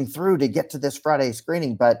rushing through to get to this Friday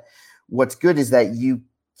screening. But what's good is that you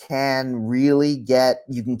can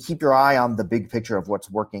keep your eye on the big picture of what's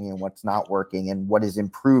working and what's not working and what is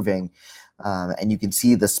improving. And you can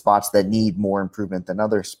see the spots that need more improvement than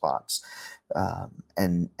other spots.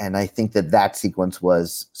 And I think that sequence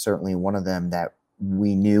was certainly one of them that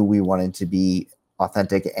we knew we wanted to be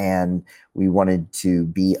authentic, and we wanted to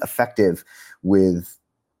be effective with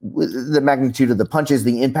the magnitude of the punches,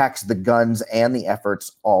 the impacts, the guns, and the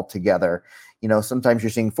efforts all together. Sometimes you're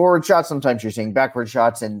seeing forward shots, sometimes you're seeing backward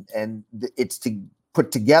shots, and it's to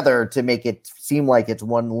put together to make it seem like it's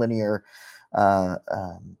one linear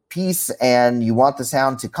piece, and you want the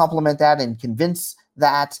sound to complement that and convince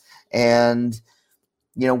that. And,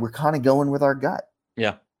 we're kind of going with our gut.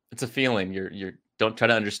 Yeah. It's a feeling. You're don't try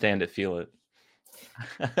to understand it, feel it.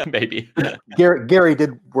 Maybe. Gary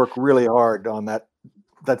did work really hard on that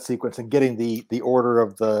sequence and getting the order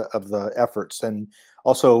of the efforts, and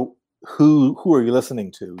also who are you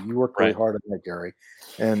listening to? You worked really hard on that, Gary.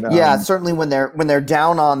 And certainly when they're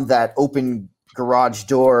down on that open garage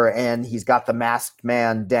door and he's got the masked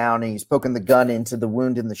man down and he's poking the gun into the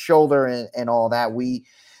wound in the shoulder and all that,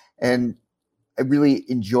 and really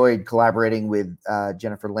enjoyed collaborating with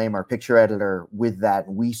Jennifer Lame, our picture editor, with that.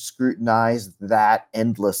 We scrutinized that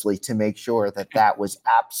endlessly to make sure that that was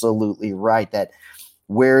absolutely right, that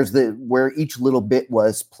where each little bit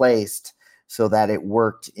was placed so that it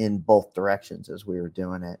worked in both directions as we were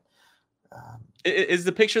doing it. Is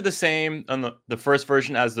the picture the same on the first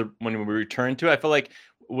version as when we returned to it? I feel like,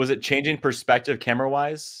 was it changing perspective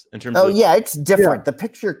camera-wise in terms of... Oh, yeah, it's different. Yeah. The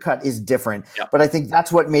picture cut is different, but I think that's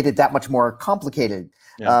what made it that much more complicated,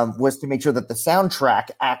 was to make sure that the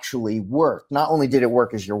soundtrack actually worked. Not only did it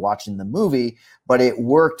work as you're watching the movie, but it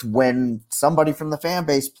worked when somebody from the fan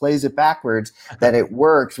base plays it backwards, that it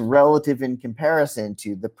works relative in comparison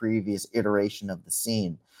to the previous iteration of the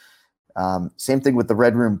scene. Same thing with the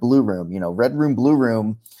Red Room, Blue Room. Red Room, Blue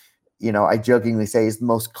Room, I jokingly say is the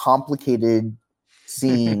most complicated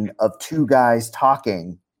scene of two guys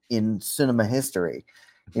talking in cinema history.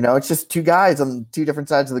 It's just two guys on two different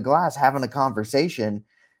sides of the glass having a conversation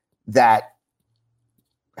that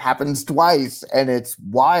happens twice, and it's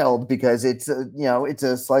wild because it's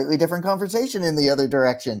a slightly different conversation in the other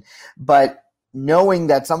direction. But knowing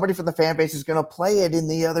that somebody from the fan base is going to play it in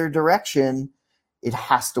the other direction, it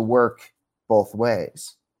has to work both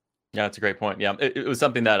ways. Yeah, that's a great point. Yeah, it was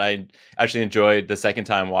something that I actually enjoyed the second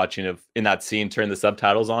time watching in that scene, turning the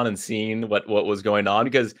subtitles on and seeing what was going on,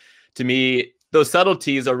 because to me, those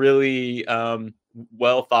subtleties are really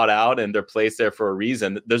well thought out, and they're placed there for a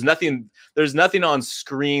reason. There's nothing on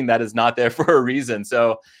screen that is not there for a reason.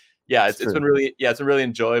 So yeah, it's been really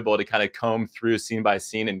enjoyable to kind of comb through scene by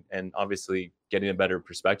scene and obviously getting a better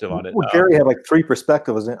perspective on it. Well, Gary had like 3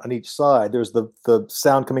 perspectives on each side. There's the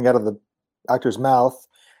sound coming out of the actor's mouth.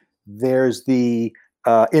 There's the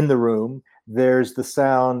in the room. There's the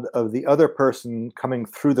sound of the other person coming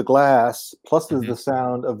through the glass. Plus, there's the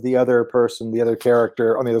sound of the other person, the other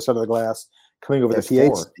character on the other side of the glass coming over the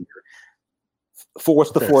PA speaker.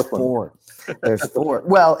 What's the fourth one? There's 4.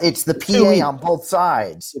 Well, it's the PA on both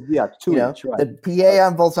sides. Yeah, 2 each. Right. The PA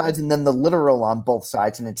on both sides, and then the literal on both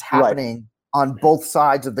sides, and it's happening on both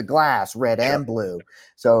sides of the glass, red and blue.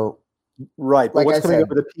 So, right. But what's coming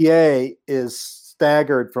over the PA is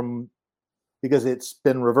staggered because it's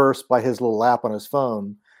been reversed by his little app on his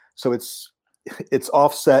phone. So it's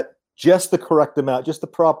offset just the correct amount, just the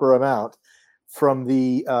proper amount from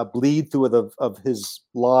the bleed through of his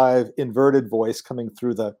live inverted voice coming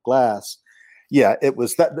through the glass. Yeah, it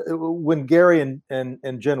was that when Gary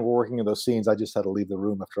and Jen were working in those scenes, I just had to leave the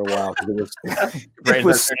room after a while because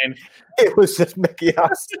it was just Mickey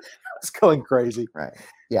House. It's going crazy. Right.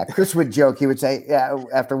 Yeah. Chris would joke. He would say,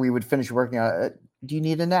 after we would finish working on it, do you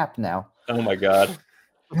need a nap now? Oh my God.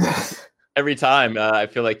 Every time I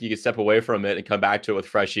feel like you can step away from it and come back to it with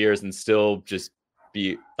fresh ears and still just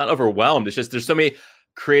be not overwhelmed. It's just, there's so many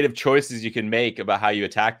creative choices you can make about how you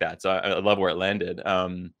attack that. So I love where it landed.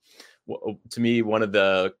 To me, one of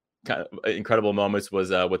the kind of incredible moments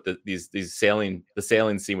was with the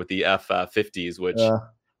sailing scene with the F-50s, which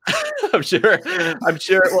I'm sure.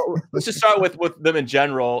 Well, let's just start with them in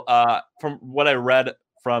general. From what I read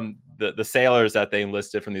from the sailors that they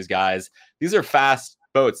enlisted from these guys, these are fast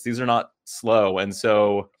boats. These are not slow. And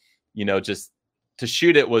so, just to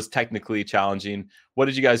shoot it was technically challenging. What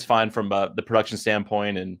did you guys find from the production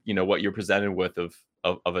standpoint and, what you're presented with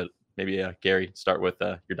of it? Maybe Gary, start with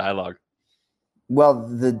your dialogue. Well,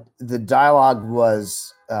 the dialogue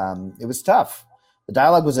was it was tough. The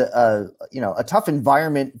dialogue was a tough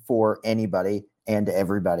environment for anybody and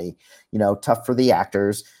everybody. Tough for the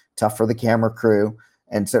actors, tough for the camera crew,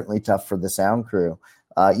 and certainly tough for the sound crew.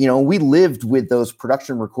 We lived with those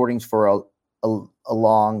production recordings for a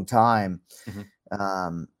long time.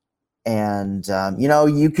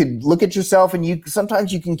 You could look at yourself and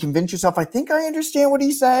sometimes you can convince yourself, I think I understand what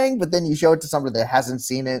he's saying, but then you show it to somebody that hasn't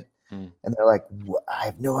seen it and they're like, I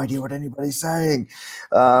have no idea what anybody's saying.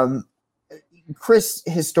 Chris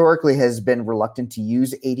historically has been reluctant to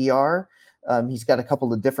use ADR. He's got a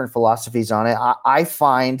couple of different philosophies on it. I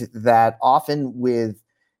find that often with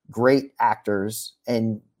great actors,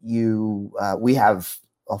 and we have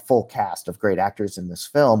a full cast of great actors in this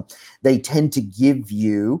film, they tend to give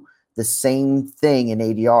you the same thing in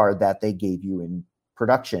ADR that they gave you in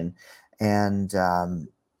production. And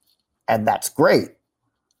that's great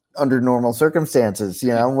under normal circumstances.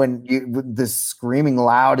 When this screaming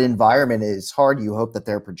loud environment is hard, you hope that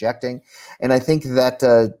they're projecting. And I think that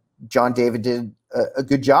John David did a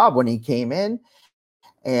good job when he came in.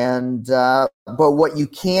 And but what you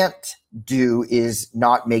can't do is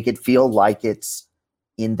not make it feel like it's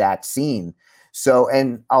in that scene. So,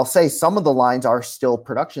 and I'll say some of the lines are still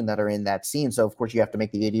production that are in that scene. So of course you have to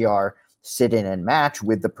make the ADR sit in and match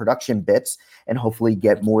with the production bits and hopefully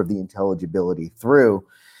get more of the intelligibility through.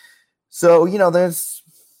 So, there's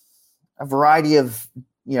a variety of,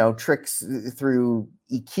 tricks through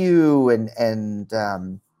EQ and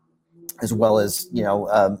as well as,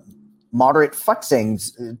 moderate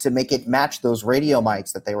fuxings to make it match those radio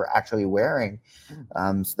mics that they were actually wearing,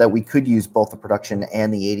 so that we could use both the production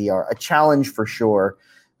and the ADR. A challenge for sure.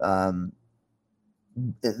 The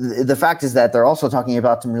fact is that they're also talking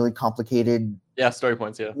about some really complicated story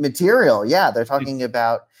points, material. Yeah, they're talking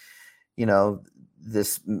about,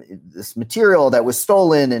 this material that was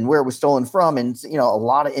stolen and where it was stolen from, and a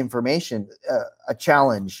lot of information. A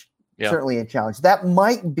challenge, certainly a challenge. That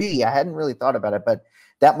might be, I hadn't really thought about it, but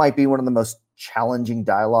that might be one of the most challenging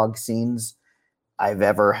dialogue scenes I've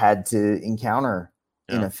ever had to encounter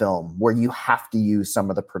in a film, where you have to use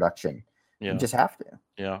some of the production. You just have to.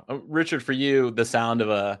 Yeah. Richard, for you, the sound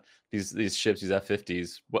of these ships, these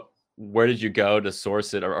F-50s, where did you go to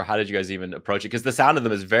source it, or how did you guys even approach it? Because the sound of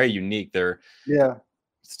them is very unique. They're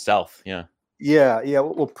stealth.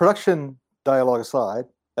 Well, production dialogue aside,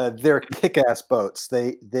 they're kick-ass boats.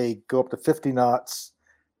 They go up to 50 knots.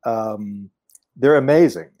 They're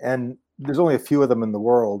amazing, and there's only a few of them in the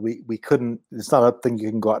world. We couldn't. It's not a thing you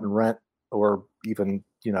can go out and rent or even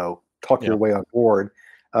talk your way on board.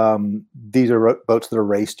 These are boats that are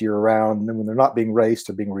raced year round, and when they're not being raced,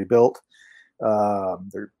 they're being rebuilt.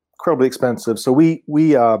 They're incredibly expensive. So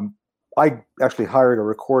I actually hired a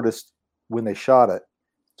recordist when they shot it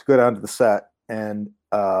to go down to the set and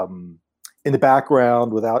in the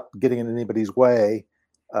background, without getting in anybody's way,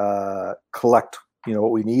 collect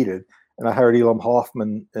what we needed. And I hired Elam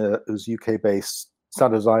Hoffman, who's UK-based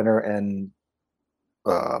sound designer and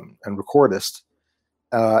recordist.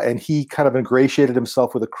 And he kind of ingratiated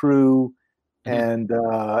himself with a crew, and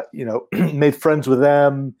made friends with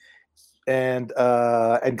them, and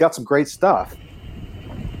got some great stuff.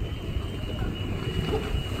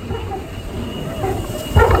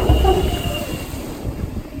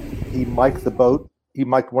 He mic'd the boat. He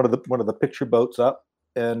mic'd one of the picture boats up,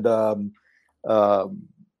 and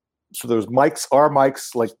so there's mics. Our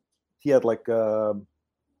mics, like he had 12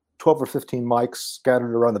 or 15 mics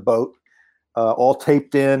scattered around the boat. All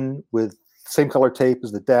taped in with same color tape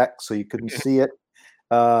as the deck, so you couldn't see it.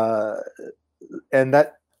 And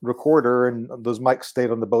that recorder and those mics stayed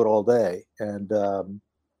on the boat all day, and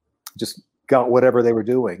just got whatever they were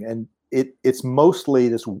doing. And it's mostly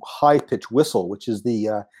this high pitch whistle, which is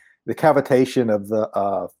the cavitation of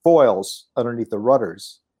the foils underneath the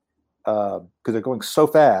rudders, because they're going so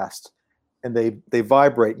fast, and they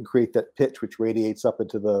vibrate and create that pitch, which radiates up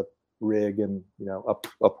into the rig and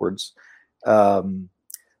upwards.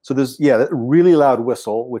 So there's that really loud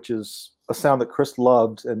whistle, which is a sound that Chris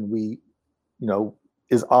loved, and we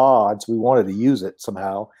is odd, so we wanted to use it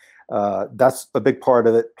somehow. That's a big part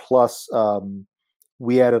of it. Plus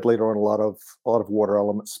we added later on a lot of water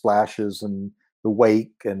element splashes and the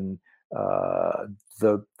wake and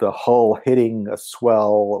the hull hitting a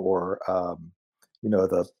swell, or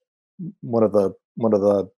the one of the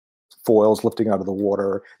foils lifting out of the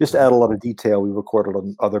water, just to add a lot of detail. We recorded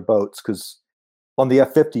on other boats, because on the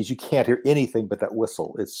F-50s you can't hear anything but that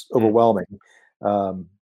whistle. It's overwhelming.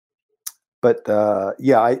 But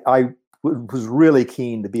I was really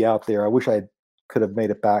keen to be out there. I wish I could have made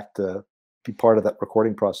it back to be part of that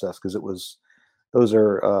recording process, because those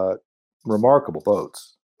are remarkable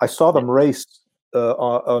boats. I saw them race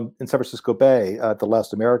in San Francisco Bay at the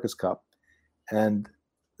last America's Cup, and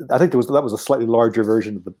I think that was a slightly larger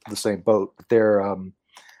version of the same boat. But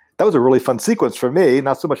that was a really fun sequence for me,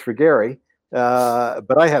 not so much for Gary,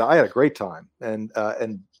 but I had a great time, and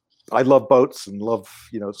I love boats and love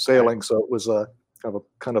sailing, so it was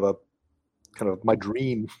kind of my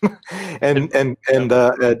dream, and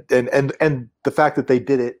the fact that they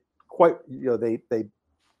did it quite, they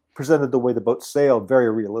presented the way the boat sailed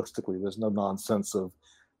very realistically. There's no nonsense of,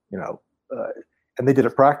 and they did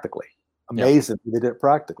it practically. Amazing, they did it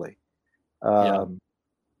practically. So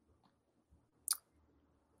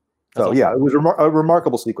it was a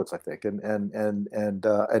remarkable sequence, I think, and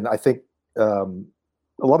I think a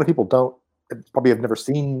lot of people probably have never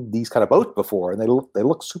seen these kind of boats before, and they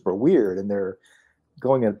look super weird, and they're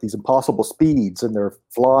going at these impossible speeds, and they're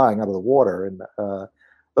flying out of the water. And thought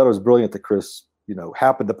it was brilliant that Chris,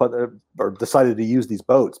 happened to put or decided to use these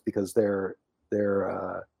boats, because they are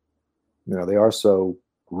so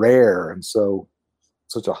rare and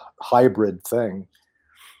such a hybrid thing.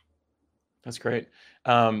 That's great.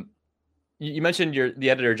 You mentioned the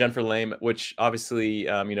editor, Jennifer Lame, which obviously,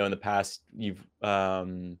 in the past you've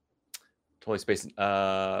totally spacing.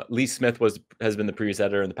 Lee Smith has been the previous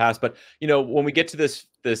editor in the past, but when we get to this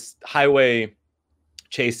highway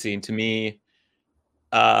chase scene, to me,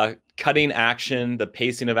 cutting action, the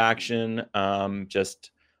pacing of action,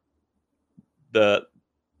 just the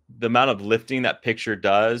amount of lifting that picture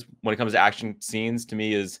does when it comes to action scenes, to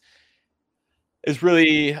me is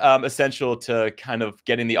really essential to kind of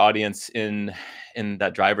getting the audience in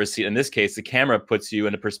that driver's seat. In this case, the camera puts you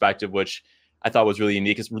in a perspective which I thought was really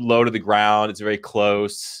unique. It's low to the ground. It's very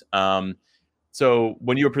close. So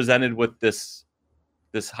when you were presented with this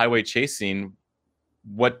highway chase scene,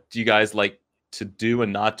 what do you guys like to do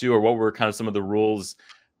and not do, or what were kind of some of the rules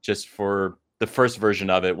just for the first version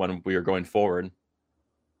of it when we were going forward?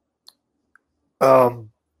 Well,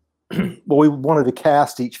 we wanted to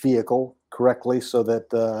cast each vehicle correctly so that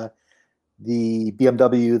the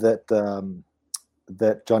BMW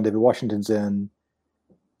that John David Washington's in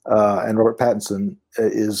and Robert Pattinson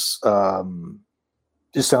is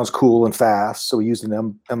just sounds cool and fast. So we used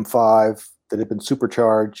an M5 that had been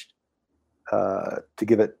supercharged to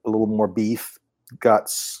give it a little more beef. Got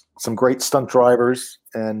some great stunt drivers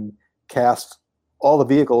and cast all the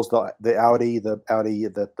vehicles, the Audi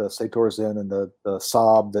that Sator's in, and the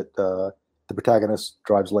Saab that the protagonist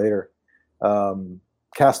drives later.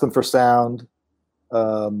 Cast them for sound,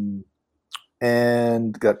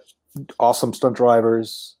 and got awesome stunt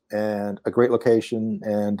drivers and a great location,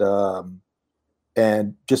 and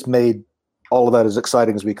just made all of that as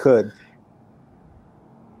exciting as we could.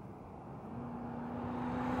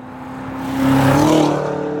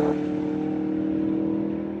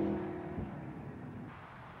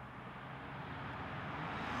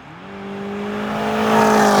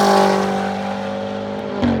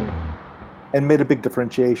 And made a big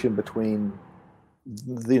differentiation between,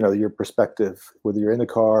 your perspective, whether you're in the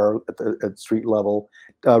car at street level.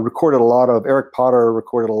 Eric Potter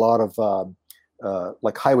recorded a lot of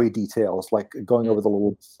like highway details, like going over the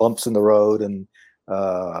little bumps in the road and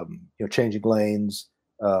changing lanes,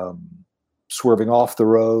 swerving off the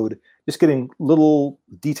road, just getting little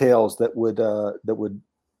details that would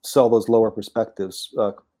sell those lower perspectives.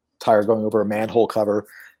 Tire going over a manhole cover.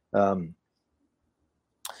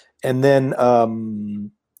 And then,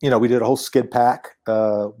 we did a whole skid pack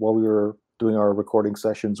while we were doing our recording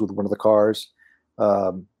sessions with one of the cars.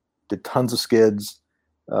 Did tons of skids,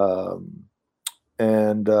 and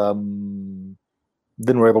then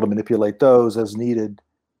we're able to manipulate those as needed.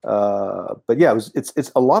 But yeah,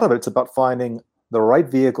 it's a lot of it's about finding the right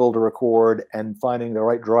vehicle to record and finding the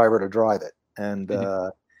right driver to drive it. And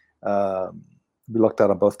we lucked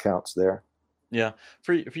out on both counts there. Yeah,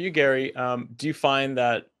 for you, Gary, do you find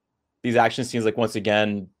that these action scenes, like, once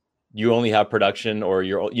again, you only have production, or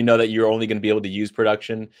that you're only going to be able to use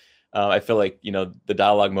production? I feel like the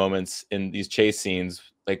dialogue moments in these chase scenes,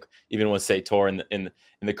 like even with Sator in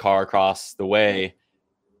the car across the way,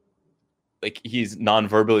 like he's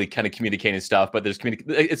non-verbally kind of communicating stuff, but there's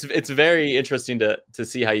it's very interesting to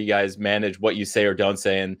see how you guys manage what you say or don't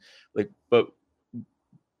say, and but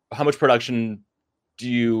how much production do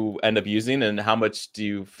you end up using, and how much do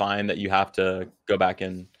you find that you have to go back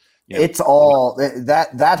and It's all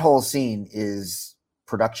that whole scene is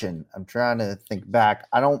production. I'm trying to think back.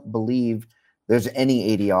 I don't believe there's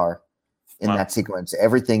any ADR in that sequence.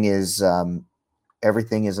 Everything is a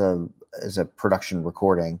production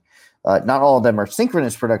recording. Not all of them are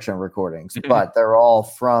synchronous production recordings, but they're all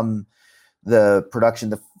from the production.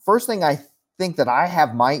 The first thing I think that I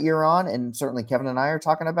have my ear on, and certainly Kevin and I are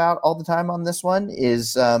talking about all the time on this one,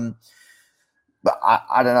 is but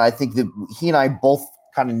I don't know. I think that he and I both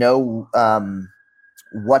kind of know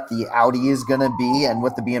what the Audi is going to be and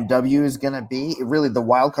what the BMW is going to be. Really, the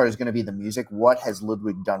wild card is going to be the music. What has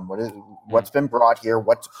Ludwig done? What's been brought here?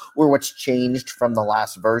 What's changed from the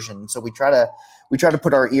last version? So we try to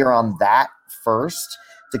put our ear on that first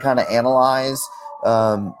to kind of analyze,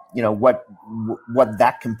 what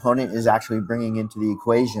that component is actually bringing into the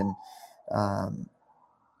equation.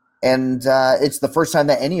 And it's the first time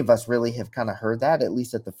that any of us really have kind of heard that, at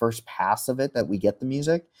least at the first pass of it, that we get the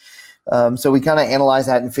music. So we kind of analyze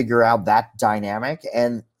that and figure out that dynamic.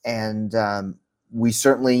 And we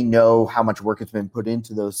certainly know how much work has been put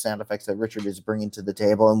into those sound effects that Richard is bringing to the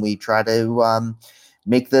table. And we try to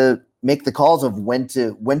make the calls of when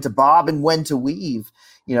to bob and when to weave,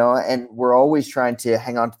 and we're always trying to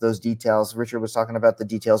hang on to those details. Richard was talking about the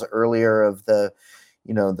details earlier of the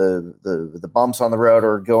bumps on the road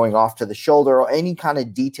or going off to the shoulder, or any kind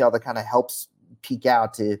of detail that kind of helps peek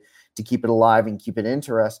out to keep it alive and keep it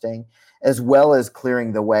interesting, as well as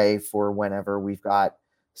clearing the way for whenever we've got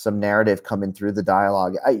some narrative coming through the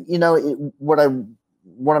dialogue. What I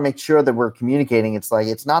want to make sure that we're communicating, it's like,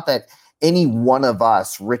 it's not that any one of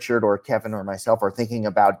us, Richard or Kevin or myself, are thinking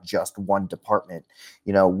about just one department.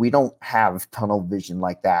 We don't have tunnel vision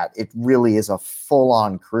like that. It really is a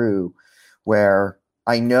full-on crew where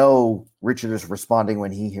I know Richard is responding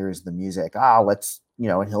when he hears the music. Let's,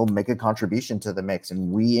 and he'll make a contribution to the mix,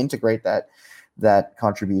 and we integrate that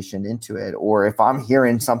contribution into it. Or if I'm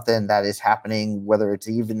hearing something that is happening, whether it's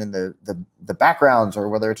even in the backgrounds or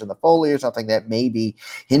whether it's in the Foley or something that may be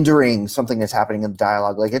hindering something that's happening in the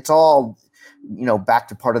dialogue, like it's all, back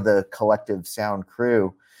to part of the collective sound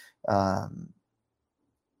crew.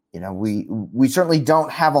 We certainly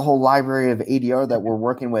don't have a whole library of ADR that we're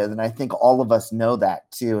working with. And I think all of us know that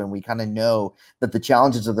too. And we kind of know that the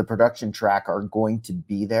challenges of the production track are going to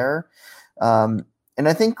be there. And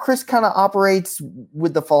I think Chris kind of operates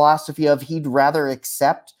with the philosophy of he'd rather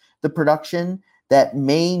accept the production that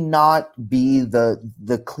may not be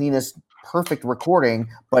the cleanest, perfect recording,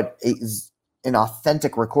 but is an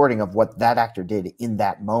authentic recording of what that actor did in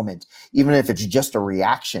that moment, even if it's just a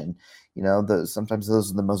reaction. Sometimes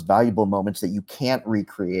those are the most valuable moments that you can't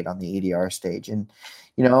recreate on the ADR stage. And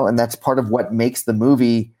that's part of what makes the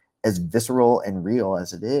movie as visceral and real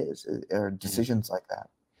as it is, are decisions like that.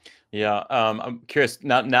 Yeah, I'm curious.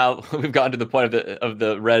 Now we've gotten to the point of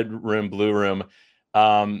the red room, blue room.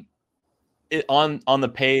 On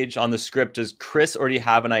the page, on the script, does Chris already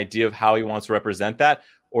have an idea of how he wants to represent that,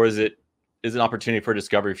 or is it an opportunity for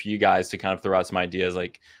discovery for you guys to kind of throw out some ideas?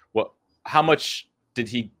 Like, how much did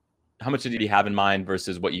he have in mind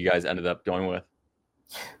versus what you guys ended up going with?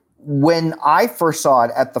 When I first saw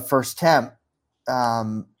it at the first temp,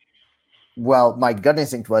 well, my gut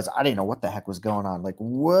instinct was I didn't know what the heck was going on. Like,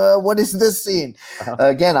 what is this scene? Uh-huh.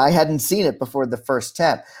 Again, I hadn't seen it before the first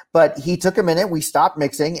temp, but he took a minute. We stopped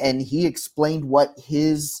mixing, and he explained what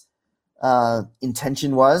his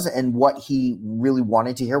intention was and what he really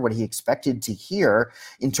wanted to hear, what he expected to hear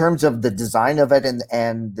in terms of the design of it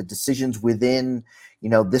and the decisions within,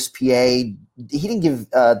 this PA. He didn't give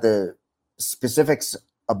the specifics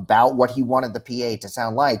about what he wanted the PA to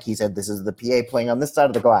sound like. He said, this is the PA playing on this side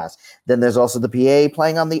of the glass. Then there's also the PA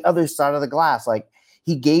playing on the other side of the glass. Like,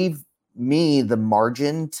 he gave me the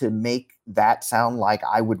margin to make that sound like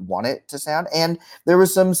I would want it to sound. And there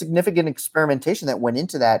was some significant experimentation that went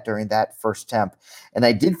into that during that first temp. And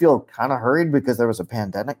I did feel kind of hurried because there was a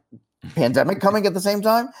pandemic coming at the same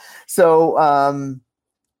time. So,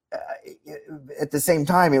 at the same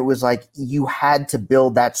time, it was like you had to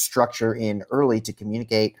build that structure in early to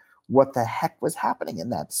communicate what the heck was happening in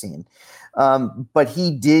that scene. But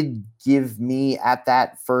he did give me at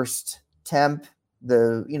that first temp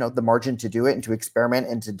the margin to do it and to experiment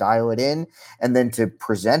and to dial it in and then to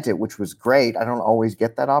present it, which was great. I don't always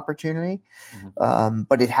get that opportunity. Mm-hmm.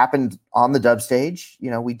 But it happened on the dub stage.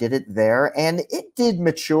 We did it there, and it did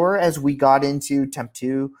mature as we got into temp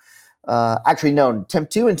 2. Actually, no, temp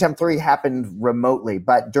 2 and temp 3 happened remotely,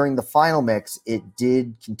 but during the final mix, it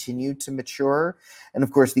did continue to mature. And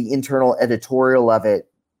of course, the internal editorial of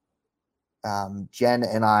it, Jen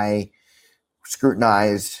and I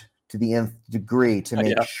scrutinized to the nth degree to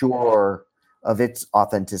make sure of its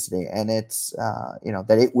authenticity and its,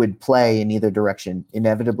 that it would play in either direction.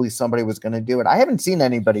 Inevitably, somebody was going to do it. I haven't seen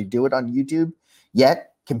anybody do it on YouTube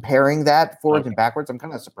yet, comparing that forwards and backwards. I'm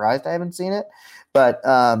kind of surprised I haven't seen it, but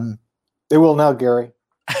they will now, Gary.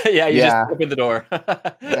 You just opened the door.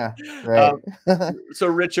 Yeah, right. So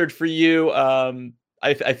Richard, for you,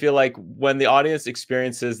 I feel like when the audience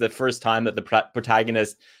experiences the first time that the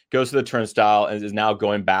protagonist goes to the turnstile and is now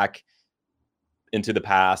going back into the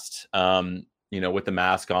past, with the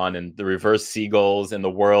mask on and the reverse seagulls and the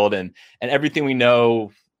world and everything we know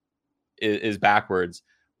is backwards.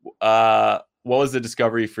 What was the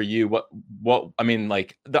discovery for you? I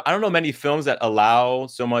don't know many films that allow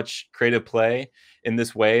so much creative play in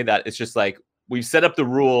this way, that it's just like we've set up the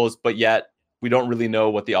rules, but yet we don't really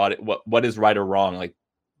know what is right or wrong. Like,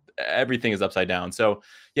 everything is upside down. So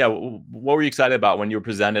yeah, what were you excited about when you were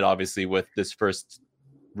presented, obviously, with this first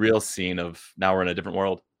real scene of now we're in a different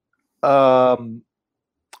world? Well,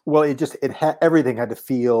 everything had to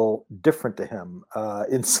feel different to him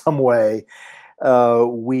in some way.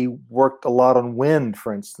 We worked a lot on wind,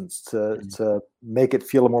 for instance, to make it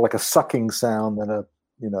feel more like a sucking sound than a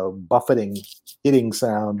buffeting, hitting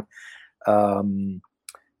sound.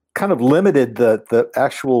 Kind of limited the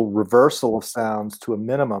actual reversal of sounds to a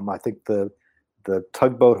minimum. I think the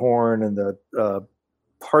tugboat horn and the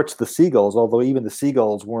parts of the seagulls, although even the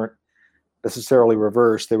seagulls weren't necessarily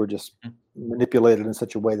reversed, they were just manipulated in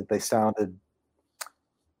such a way that they sounded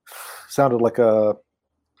like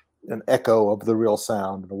an echo of the real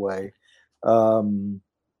sound in a way. So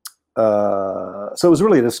it was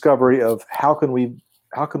really a discovery of how can we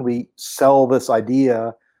sell this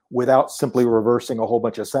idea without simply reversing a whole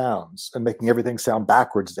bunch of sounds and making everything sound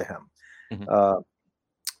backwards to him. Mhm.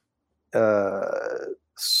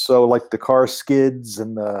 So like the car skids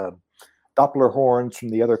and the Doppler horns from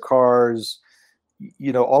the other cars,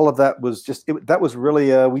 all of that was just, that was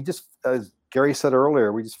really, we just, as Gary said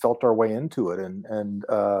earlier, we just felt our way into it. And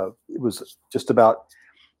it was just about,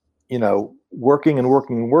 working and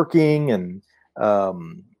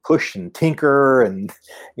push and tinker and,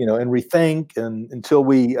 and rethink until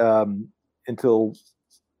we kind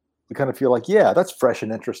of feel like, yeah, that's fresh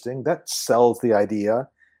and interesting. That sells the idea.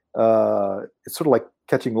 It's sort of like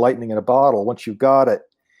catching lightning in a bottle. Once you've got it,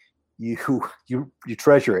 you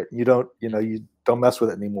treasure it. You don't mess with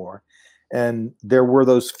it anymore. And there were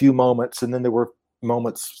those few moments, and then there were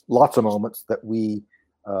lots of moments that we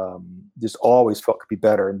just always felt could be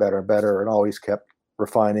better and better and better, and always kept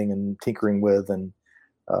refining and tinkering with. And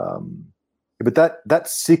but that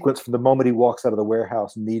sequence from the moment he walks out of the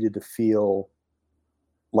warehouse needed to feel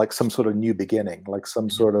like some sort of new beginning, like some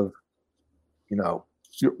sort of,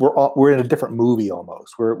 we're in a different movie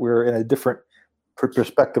almost. We're in a different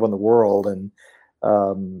perspective on the world, and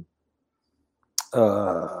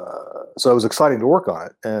so it was exciting to work on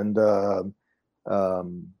it. And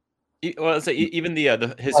well, so even his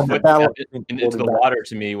the foot battle into the water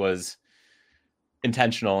to me was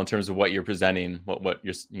intentional in terms of what you're presenting, what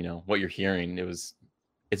you're what you're hearing.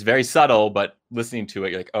 It's very subtle, but listening to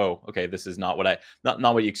it, you're like, oh, okay, this is not what not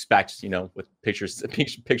what you expect, with picture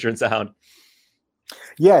and sound.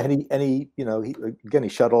 Yeah, and he he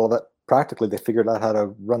shot all of that practically. They figured out how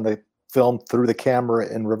to run the film through the camera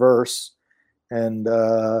in reverse, and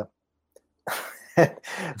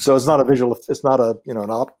so it's not a visual. It's not a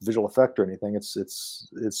an visual effect or anything.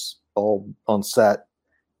 It's all on set.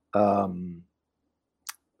 So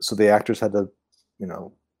the actors had to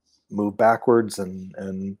move backwards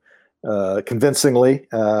and convincingly,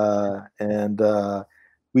 and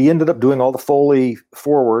we ended up doing all the Foley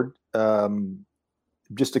forward.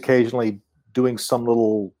 Just occasionally doing some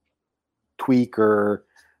little tweak or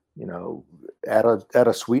add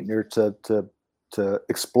a sweetener to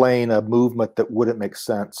explain a movement that wouldn't make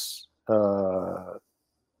sense, that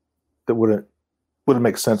wouldn't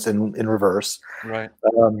make sense in reverse, right?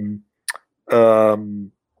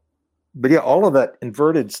 But yeah, all of that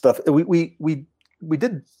inverted stuff we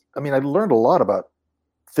did. I mean, I learned a lot about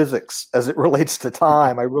physics as it relates to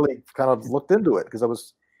time. I really kind of looked into it because I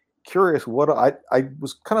was curious what I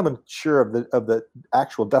was kind of unsure of the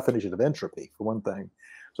actual definition of entropy, for one thing.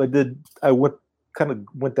 So I went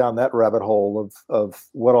down that rabbit hole of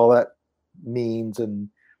what all that means, and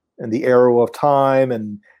the arrow of time,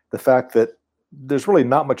 and the fact that there's really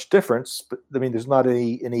not much difference. But I mean, there's not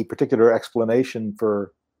any particular explanation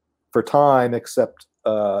for time except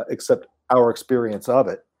our experience of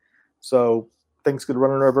it. So things could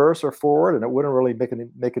run in reverse or forward, and it wouldn't really make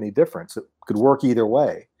any difference. It could work either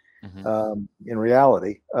way. Mm-hmm. In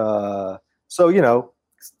reality. So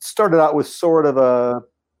started out with sort of a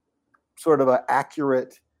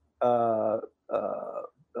accurate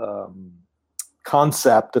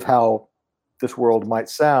concept of how this world might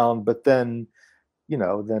sound, but then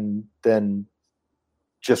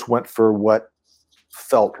just went for what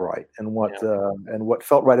felt right, and what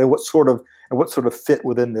felt right, and what sort of fit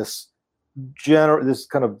within this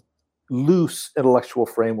kind of loose intellectual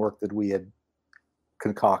framework that we had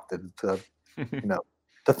concocted to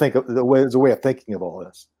to think of the way as a way of thinking of all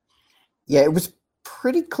this. Yeah, it was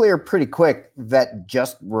pretty clear pretty quick that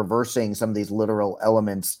just reversing some of these literal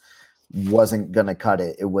elements wasn't going to cut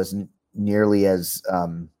it. It wasn't nearly as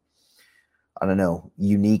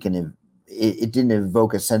unique, and it didn't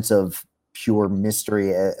evoke a sense of pure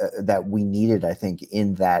mystery that we needed, I think,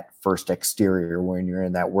 in that first exterior. When you're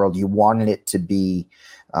in that world, you wanted it to be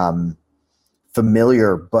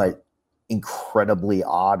familiar but incredibly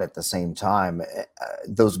odd at the same time.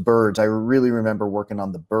 Those birds, I really remember working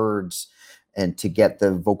on the birds, and to get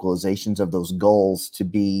the vocalizations of those gulls to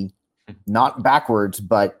be not backwards,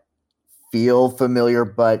 but feel familiar,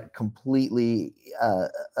 but completely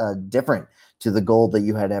different to the gull that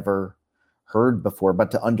you had ever heard before.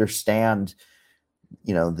 But to understand,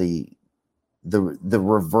 the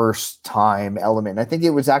reverse time element. And I think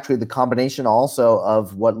it was actually the combination also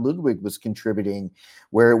of what Ludwig was contributing,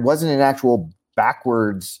 where it wasn't an actual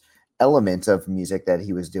backwards element of music that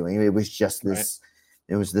he was doing. It was just this,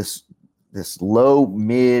 right. It was this low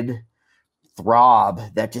mid throb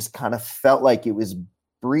that just kind of felt like it was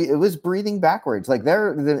breathing backwards. Like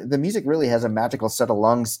the music really has a magical set of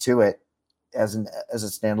lungs to it as a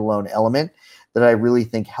standalone element that I really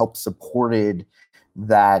think helped supported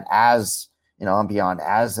that as On Beyond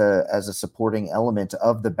as a supporting element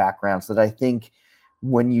of the backgrounds that I think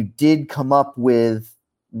when you did come up with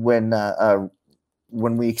when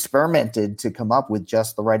we experimented to come up with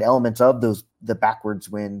just the right elements of the backwards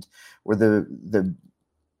wind or the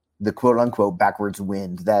quote unquote backwards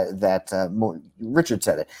wind that Richard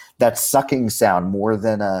said it, that sucking sound more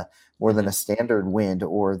than a standard wind,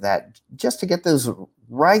 or that just to get those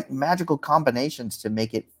right magical combinations to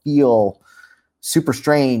make it feel super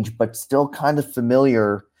strange but still kind of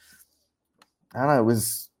familiar. I don't know, it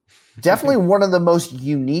was definitely one of the most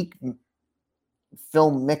unique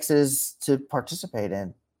film mixes to participate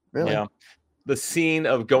in, really. Yeah. The scene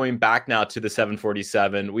of going back now to the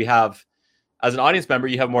 747, we have, as an audience member,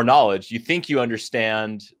 you have more knowledge. You think you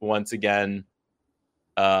understand once again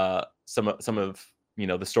some of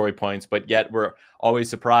the story points, but yet we're always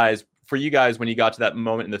surprised. For you guys, when you got to that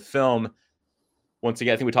moment in the film, once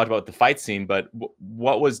again, I think we talked about the fight scene, but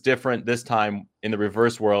what was different this time in the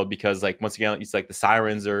reverse world? Because once again, it's like the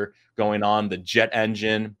sirens are going on, the jet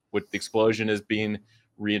engine with the explosion is being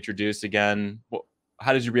reintroduced again.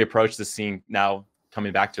 How did you reapproach the scene now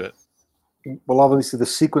coming back to it? Well, obviously the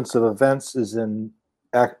sequence of events is in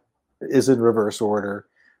reverse order,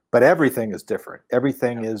 but everything is different.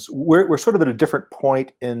 Everything is, we're sort of at a different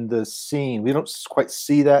point in the scene. We don't quite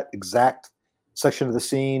see that exact section of the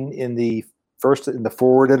scene in the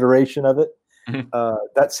forward iteration of it. Mm-hmm.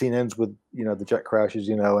 That scene ends with, the jet crashes,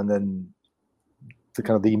 and then the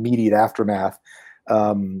kind of the immediate aftermath.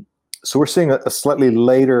 So we're seeing a slightly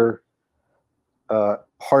later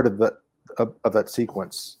part of that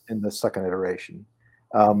sequence in the second iteration.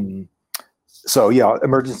 So yeah,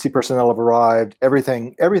 emergency personnel have arrived.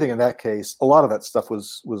 Everything in that case, a lot of that stuff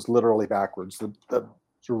was literally backwards. The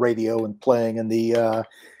radio and playing in the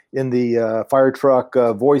fire truck,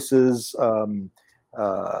 voices.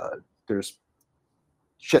 There's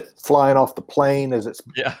shit flying off the plane as it's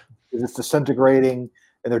disintegrating,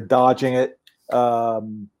 and they're dodging it.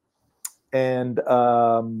 And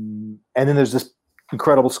then there's this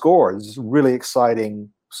incredible score. This really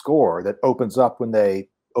exciting score that opens up when they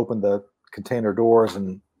open the container doors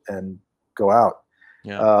and go out.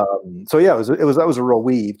 Yeah. So yeah, that was a real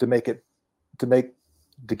weave to give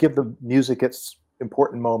the music its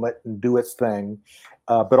important moment and do its thing,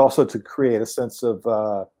 but also to create a sense of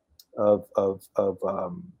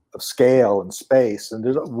scale and space. And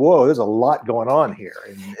there's a lot going on here,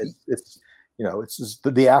 and it's just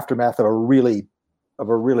the aftermath of a really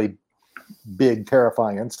big,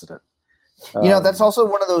 terrifying incident. That's also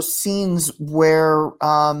one of those scenes where,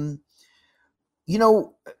 on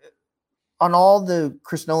all the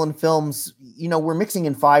Chris Nolan films, we're mixing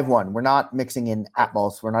in 5.1. We're not mixing in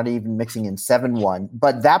Atmos. We're not even mixing in 7.1.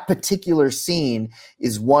 But that particular scene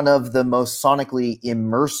is one of the most sonically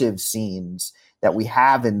immersive scenes that we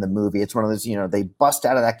have in the movie. It's one of those, they bust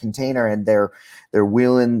out of that container and they're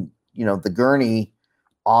wheeling, the gurney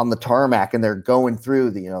on the tarmac, and they're going through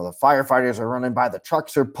the firefighters are running by, the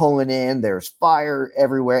trucks are pulling in, there's fire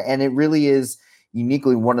everywhere. And it really is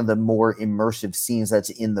uniquely one of the more immersive scenes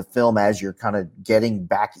that's in the film as you're kind of getting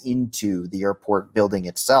back into the airport building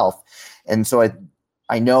itself. And so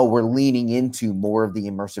I know we're leaning into more of the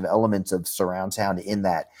immersive elements of surround sound in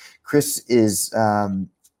that. Chris is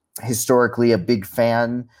historically a big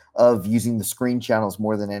fan of using the screen channels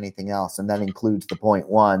more than anything else. And that includes the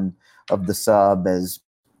 0.1 of the sub. As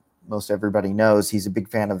most everybody knows, he's a big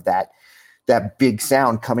fan of that big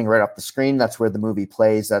sound coming right off the screen. That's where the movie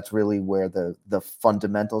plays. That's really where the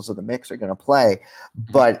fundamentals of the mix are going to play.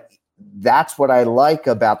 But that's what I like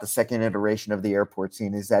about the second iteration of the airport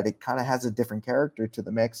scene, is that it kind of has a different character to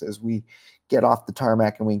the mix as we get off the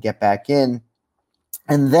tarmac and we get back in.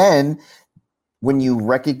 And then when you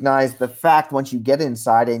recognize the fact, once you get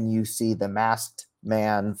inside and you see the masked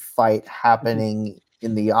man fight happening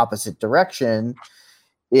in the opposite direction,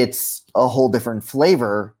 it's a whole different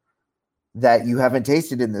flavor that you haven't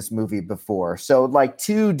tasted in this movie before. So like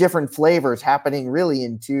two different flavors happening really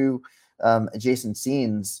in two adjacent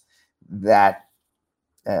scenes that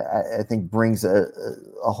I think brings a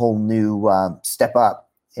whole new step up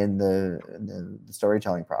in the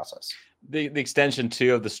storytelling process. The extension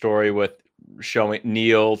too of the story with showing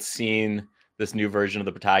Neil seeing this new version of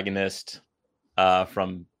the protagonist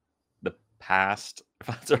from the past, if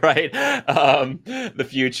that's all right. The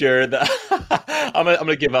future. I'm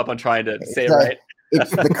gonna give up on trying to say it right.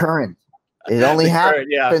 It's the current. It only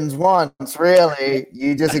happens once, really.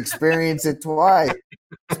 You just experience it twice.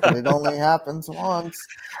 But it only happens once.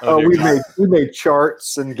 We made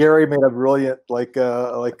charts, and Gary made a brilliant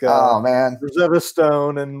man, Rosetta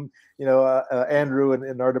Stone, and Andrew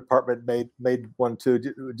in our department made one too,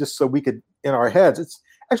 just so we could in our heads.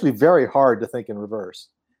 actually very hard to think in reverse.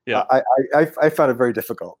 Yeah. I found it very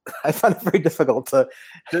difficult. I found it very difficult to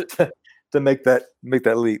make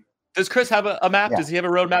that leap. Does Chris have a map? Yeah. Does he have a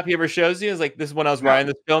roadmap he ever shows you? Is like, this is when I was writing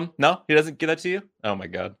this film? No, he doesn't give that to you? Oh my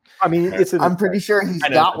God. I mean, I'm pretty sure he's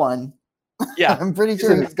got one. Yeah. I'm pretty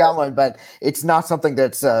sure he's got one, but it's not something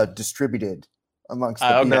that's distributed amongst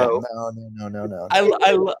the okay. people. No. I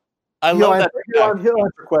love that. He'll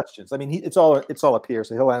answer questions. I mean, it's all up here,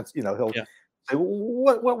 so he'll answer. He'll say,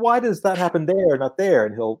 why does that happen there, not there?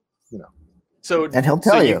 And he'll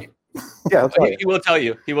tell you. Yeah, he will tell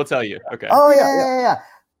you. He will tell you. Okay. Oh yeah.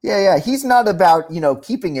 He's not about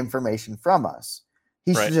keeping information from us.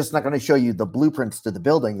 He's just not going to show you the blueprints to the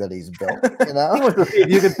building that he's built. He wants to see if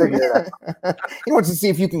you can figure it out. He wants to see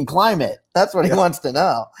if you can climb it. That's what he wants to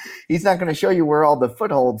know. He's not going to show you where all the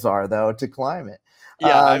footholds are, though, to climb it.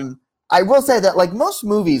 Yeah. I will say that, like most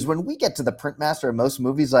movies, when we get to the Printmaster of most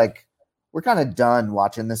movies, like we're kind of done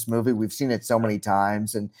watching this movie. We've seen it so many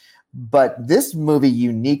times, but this movie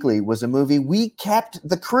uniquely was a movie we kept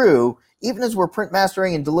the crew, even as we're print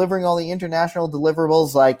mastering and delivering all the international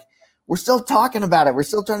deliverables, like we're still talking about it. We're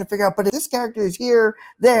still trying to figure out, but if this character is here,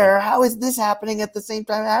 there, how is this happening at the same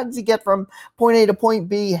time? How does he get from point A to point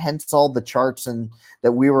B? Hence all the charts and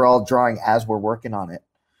that we were all drawing as we're working on it.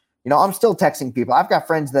 I'm still texting people. I've got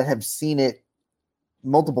friends that have seen it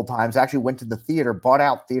multiple times, actually went to the theater, bought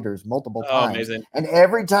out theaters multiple times. Amazing. And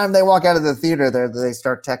every time they walk out of the theater, they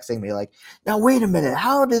start texting me like, now, wait a minute.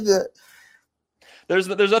 How did the... There's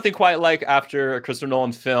nothing quite like after a Christopher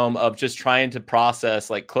Nolan film of just trying to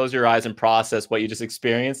process, like close your eyes and process what you just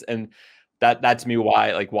experienced. And that to me,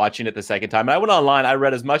 why like watching it the second time. And I went online, I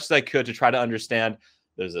read as much as I could to try to understand.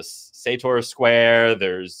 There's a Sator Square,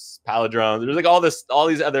 there's Palindrome, there's like all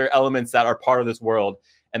these other elements that are part of this world.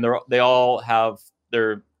 And they all have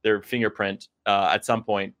their fingerprint at some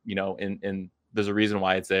point, in there's a reason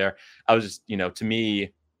why it's there. I was just, to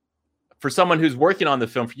me, for someone who's working on the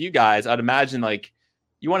film for you guys, I'd imagine like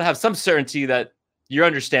you want to have some certainty that your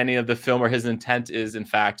understanding of the film or his intent is in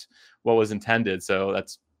fact what was intended. So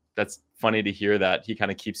that's funny to hear that he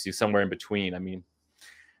kind of keeps you somewhere in between. I mean,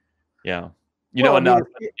 yeah, enough.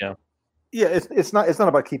 Yeah, it's not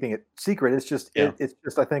about keeping it secret. It's just it's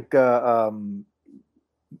just I think the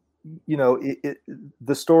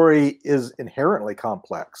story is inherently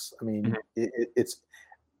complex. I mean,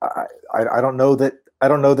 I don't know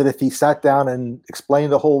that if he sat down and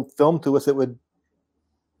explained the whole film to us, it would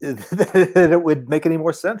make any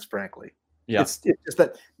more sense, frankly. Yeah. It's just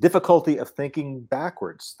that difficulty of thinking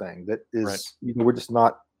backwards thing that is, we're just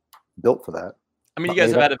not built for that. I mean, you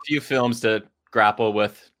guys have had a few films to grapple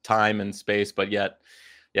with time and space, but yet,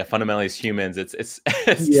 fundamentally as humans, it's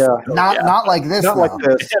not like this. Not like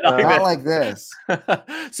this. Not like this.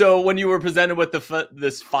 So when you were presented with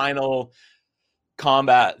this final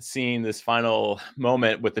combat scene, this final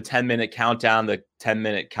moment with the 10-minute countdown, the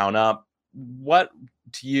 10-minute count up, what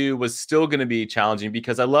to you was still going to be challenging?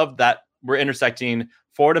 Because I love that we're intersecting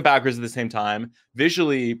forward and backwards at the same time.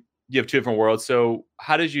 Visually, you have two different worlds. So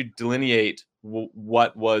how did you delineate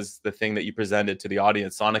what was the thing that you presented to the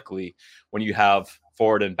audience sonically when you have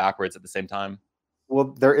forward and backwards at the same time?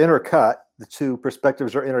 Well, they're intercut. The two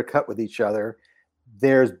perspectives are intercut with each other.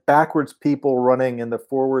 There's backwards people running in the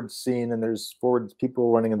forward scene, and there's forwards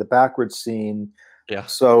people running in the backwards scene. Yeah.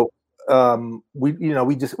 So we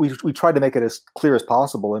tried to make it as clear as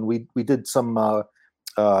possible, and we did some.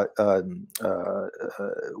 Joseph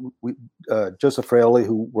Fraioli,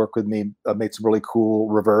 who worked with me, made some really cool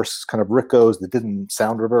reverse kind of Riccos that didn't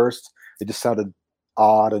sound reversed. They just sounded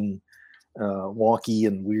odd and wonky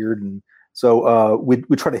and weird. And so we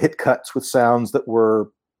tried to hit cuts with sounds that were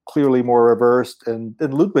clearly more reversed. And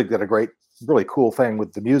Ludwig did a great, really cool thing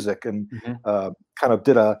with the music and kind of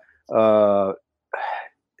did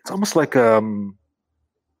it's almost like it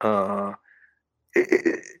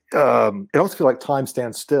almost feels like time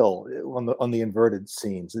stands still on the inverted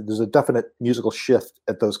scenes. There's a definite musical shift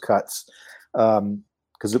at those cuts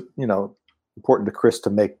because important to Chris to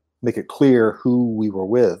make it clear who we were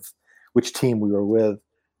with, which team we were with.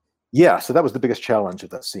 Yeah, so that was the biggest challenge of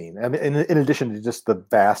that scene. I mean, in addition to just the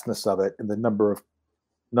vastness of it and the number of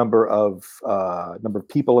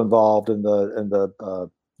people involved and the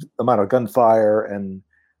amount of gunfire and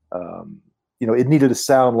it needed to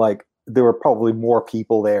sound like there were probably more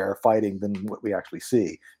people there fighting than what we actually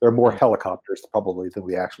see. There are more helicopters probably than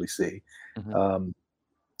we actually see.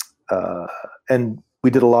 And we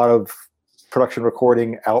did a lot of production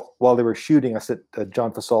recording out while they were shooting. I sent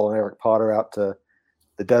John Fasol and Eric Potter out to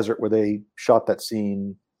the desert where they shot that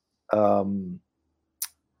scene to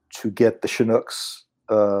get the Chinooks,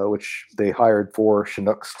 which they hired 4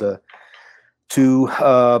 Chinooks to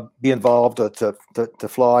to be involved, to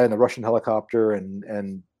fly in the Russian helicopter,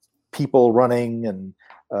 and people running, and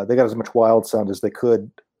they got as much wild sound as they could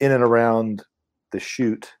in and around the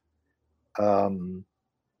shoot.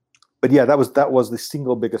 But yeah, that was the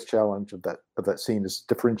single biggest challenge of that scene, is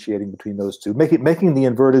differentiating between those two, making the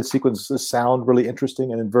inverted sequences sound really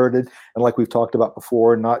interesting and inverted, and like we've talked about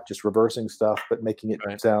before, not just reversing stuff, but making it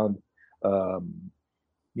sound,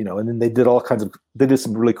 And then they did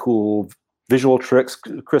some really cool visual tricks.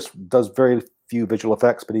 Chris does very few visual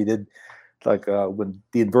effects, but he did when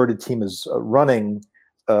the inverted team is running,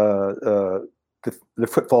 the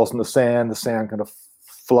foot falls in the sand kind of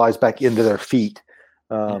flies back into their feet.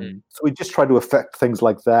 So we just tried to affect things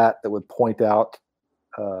like that would point out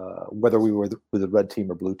whether we were with the red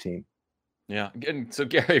team or blue team. Yeah. And so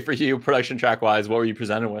Gary, for you, production track wise, what were you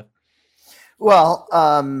presented with? Well,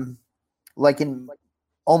 like in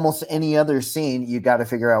almost any other scene, you got to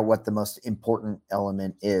figure out what the most important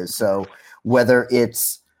element is. So whether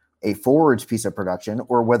it's a forwards piece of production,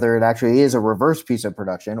 or whether it actually is a reverse piece of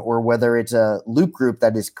production, or whether it's a loop group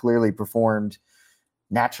that is clearly performed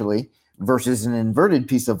naturally versus an inverted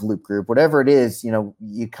piece of loop group, whatever it is,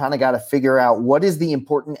 you kind of got to figure out what is the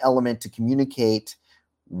important element to communicate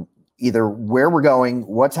either where we're going,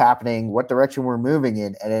 what's happening, what direction we're moving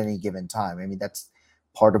in at any given time. I mean, that's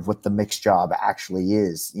part of what the mix job actually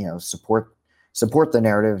is, support the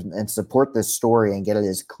narrative and support this story and get it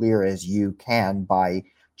as clear as you can by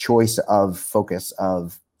choice of focus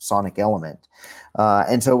of sonic element.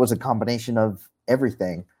 And so it was a combination of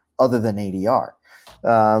everything other than ADR.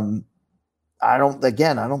 I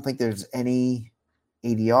don't think there's any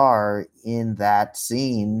ADR in that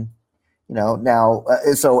scene, now.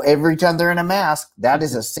 So every time they're in a mask, that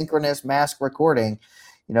is a synchronous mask recording.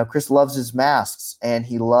 Chris loves his masks, and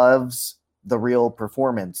he loves the real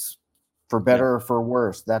performance, for better or for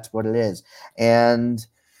worse. That's what it is. And,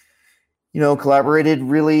 collaborated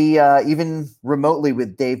really, even remotely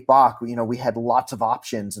with Dave Bach. We had lots of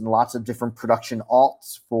options and lots of different production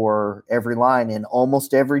alts for every line. And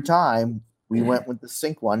almost every time we went with the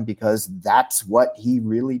sync one, because that's what he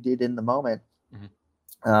really did in the moment.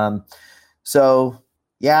 So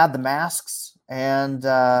yeah, the masks and,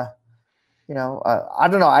 I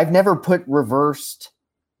don't know. I've never put reversed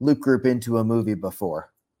loop group into a movie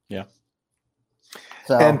before. Yeah.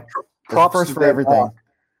 So and props first for everything.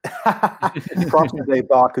 Props to Dave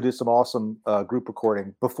Bach, who did some awesome group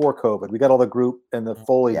recording before COVID. We got all the group and the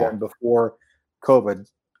Foley done before COVID,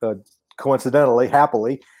 coincidentally,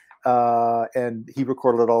 happily, and he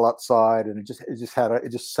recorded it all outside, and it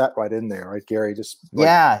just sat right in there, right, Gary? Just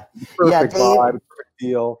perfect vibe, perfect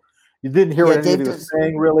feel. You didn't hear what anybody was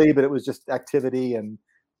saying really, but it was just activity and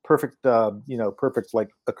perfect, perfect like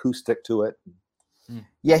acoustic to it.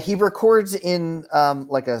 Yeah, he records in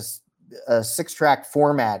like a 6-track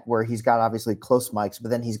format where he's got obviously close mics, but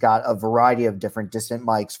then he's got a variety of different distant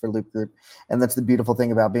mics for loop group. And that's the beautiful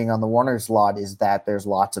thing about being on the Warner's lot, is that there's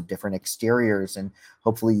lots of different exteriors, and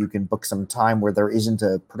hopefully you can book some time where there isn't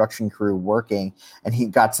a production crew working. And he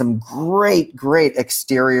got some great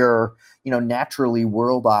exterior, naturally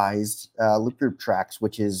worldized loop group tracks,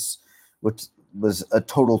 which was a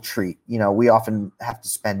total treat. We often have to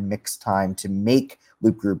spend mix time to make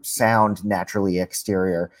loop group sound naturally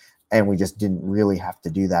exterior, and we just didn't really have to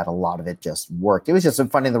do that. A lot of it just worked. It was just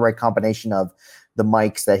finding the right combination of the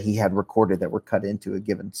mics that he had recorded that were cut into a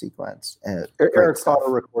given sequence. Eric Sauter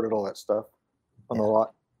recorded all that stuff on the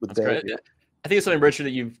lot with Dave. I think it's something, Richard,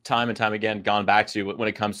 that you've time and time again gone back to when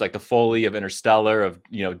it comes to like the Foley of Interstellar, of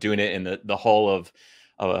doing it in the hull of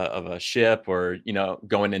a ship, or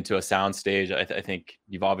going into a sound stage. I think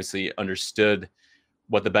you've obviously understood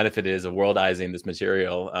what the benefit is of worldizing this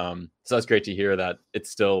material. So that's great to hear that it's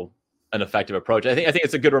still an effective approach. I think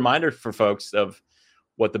it's a good reminder for folks of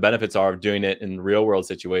what the benefits are of doing it in real world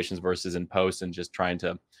situations versus in post and just trying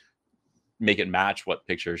to make it match what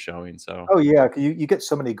picture is showing. So you get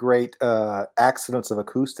so many great accidents of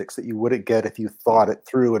acoustics that you wouldn't get if you thought it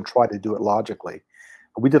through and tried to do it logically.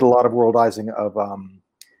 We did a lot of worldizing of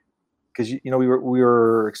because we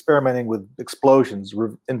were experimenting with explosions,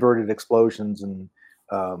 inverted explosions, and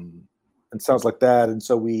sounds like that, and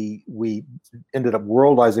so we ended up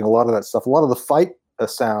worldizing a lot of that stuff. A lot of the fight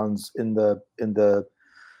sounds in the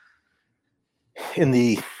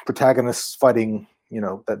protagonists fighting,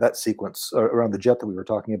 that sequence around the jet that we were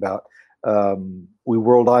talking about. We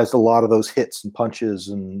worldized a lot of those hits and punches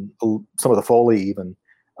and some of the Foley even.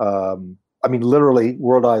 Literally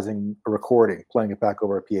worldizing a recording, playing it back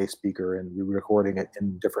over a PA speaker and re-recording it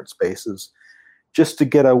in different spaces, just to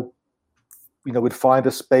get we'd find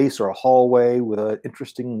a space or a hallway with an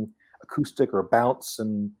interesting acoustic or bounce,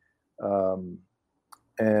 and Um,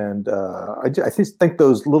 and I just think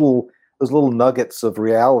those little nuggets of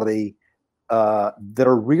reality that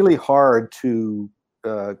are really hard to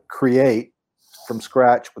create from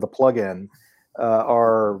scratch with a plugin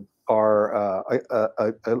are a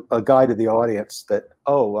guide to the audience that,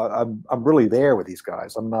 oh, I'm really there with these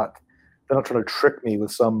guys. They're not trying to trick me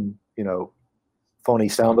with some phony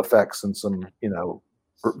sound effects and some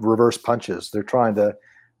reverse punches. They're trying to.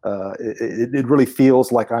 It really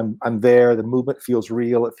feels like I'm there. The movement feels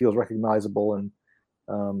real. It feels recognizable, and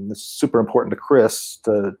it's super important to Chris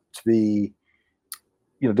to be,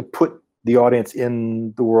 to put the audience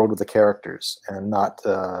in the world with the characters and not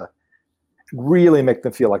really make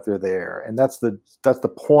them feel like they're there. And that's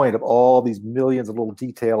the point of all these millions of little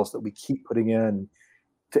details that we keep putting in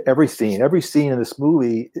to every scene. Every scene in this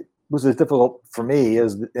movie was as difficult for me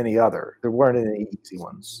as any other. There weren't any easy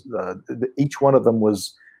ones. Each one of them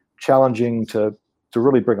was challenging to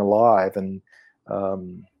really bring alive, and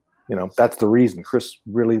that's the reason Chris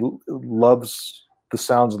really loves the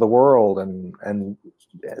sounds of the world and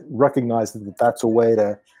recognizes that that's a way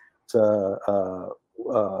to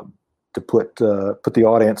put the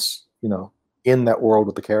audience in that world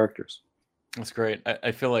with the characters. That's great.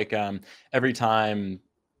 I feel like every time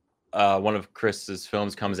one of Chris's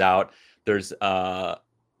films comes out, there's no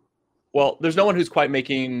one who's quite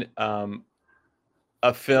making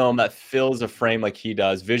a film that fills a frame like he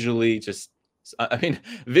does. Visually,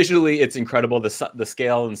 visually it's incredible. The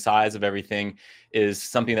scale and size of everything is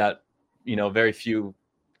something that very few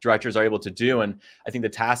directors are able to do. And I think the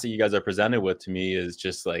task that you guys are presented with, to me, is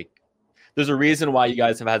just like, there's a reason why you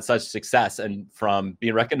guys have had such success, and from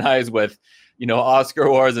being recognized with Oscar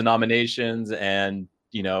awards and nominations. And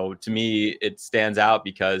to me, it stands out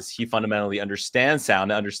because he fundamentally understands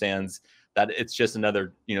sound, understands that it's just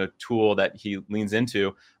another tool that he leans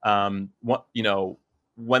into. When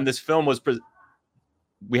this film was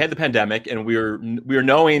we had the pandemic, and we were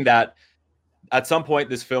knowing that at some point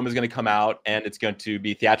this film is going to come out and it's going to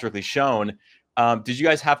be theatrically shown. Did you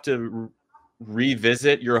guys have to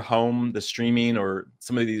revisit your home, the streaming, or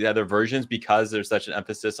some of these other versions, because there's such an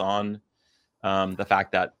emphasis on the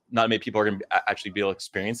fact that not many people are going to actually be able to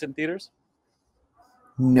experience it in theaters?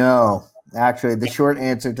 No, actually, the short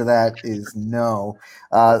answer to that is no.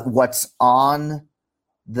 What's on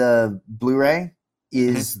the Blu-ray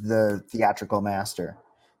is the theatrical master.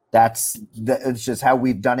 It's just how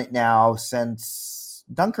we've done it now since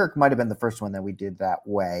Dunkirk might have been the first one that we did that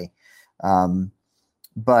way.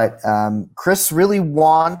 But Chris really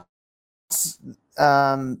wants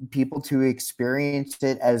people to experience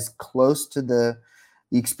it as close to the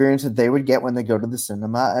experience that they would get when they go to the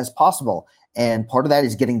cinema as possible. And part of that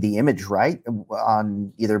is getting the image right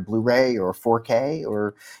on either Blu-ray or 4K,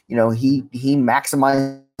 or, he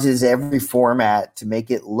maximizes every format to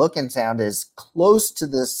make it look and sound as close to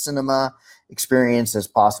the cinema experience as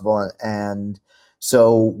possible. And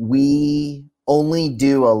so we only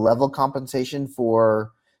do a level compensation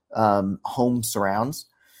for home surrounds.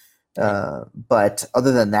 But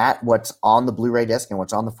other than that, what's on the Blu-ray disc and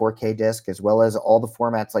what's on the 4K disc, as well as all the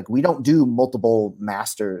formats, like, we don't do multiple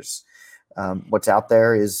masters. What's out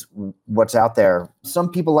there is what's out there. Some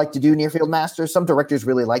people like to do near field masters. Some directors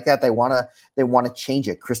really like that. They want to change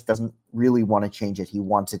it. Chris doesn't really want to change it. He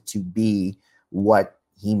wants it to be what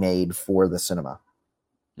he made for the cinema.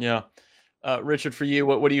 Yeah. Richard, for you,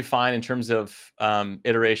 what do you find in terms of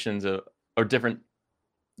iterations or different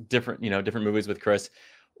movies with Chris?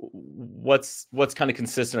 What's kind of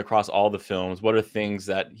consistent across all the films? What are things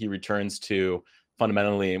that he returns to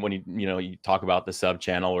fundamentally? And when you talk about the sub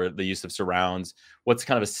channel or the use of surrounds, what's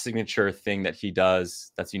kind of a signature thing that he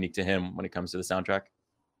does that's unique to him when it comes to the soundtrack?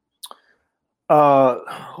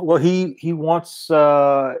 Well, he wants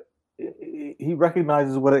he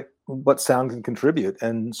recognizes what sound can contribute,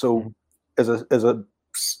 and so as a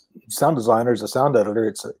sound designer, as a sound editor,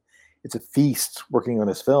 it's a feast working on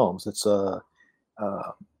his films.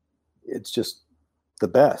 It's just the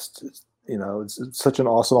best. It's such an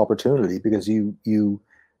awesome opportunity because he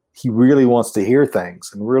really wants to hear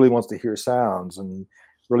things and really wants to hear sounds and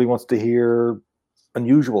really wants to hear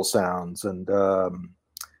unusual sounds. And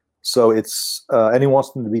so it's and he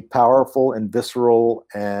wants them to be powerful and visceral.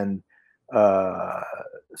 And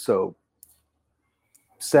so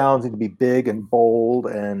sounds need to be big and bold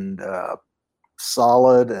and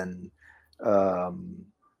solid. And,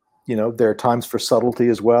 there are times for subtlety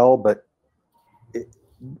as well, but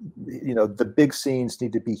the big scenes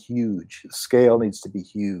need to be huge. The scale needs to be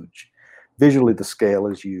huge. Visually, the scale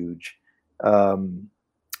is huge.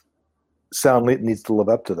 Sound needs to live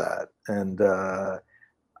up to that. And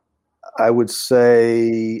I would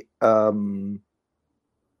say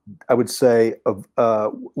I would say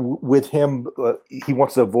with him, he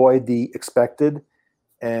wants to avoid the expected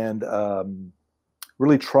and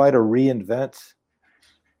really try to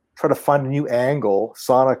find a new angle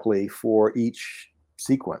sonically for each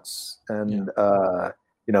sequence, and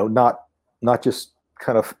not just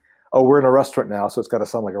kind of, oh, we're in a restaurant now, so it's got to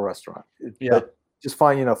sound like a restaurant. But just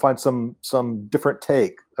find some different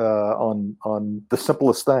take on the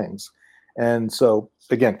simplest things. And so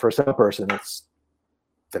again, for a sound person, it's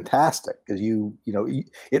fantastic because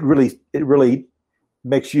it really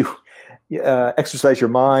makes you exercise your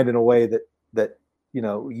mind in a way that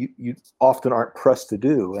you often aren't pressed to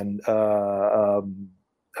do. And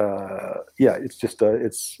it's just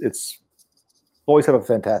it's always have a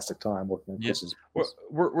fantastic time working with this.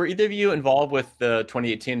 Were either of you involved with the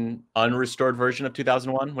 2018 unrestored version of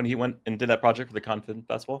 2001 when he went and did that project for the Cannes Film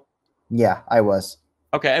Festival? Yeah, I was.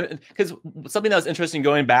 Okay, because something that was interesting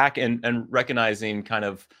going back and recognizing kind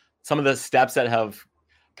of some of the steps that have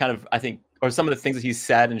kind of, I think, or some of the things that he's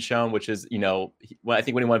said and shown, which is, I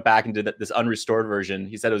think when he went back and did this unrestored version,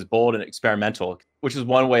 he said it was bold and experimental, which is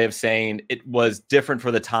one way of saying it was different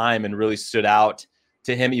for the time and really stood out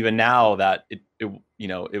to him even now that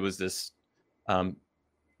it was this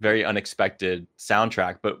very unexpected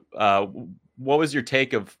soundtrack. But what was your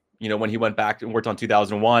take of, when he went back and worked on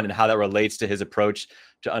 2001 and how that relates to his approach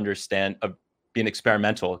to understand of being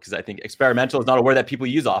experimental? Because I think experimental is not a word that people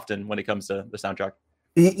use often when it comes to the soundtrack.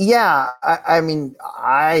 Yeah, I mean,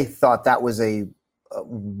 I thought that was a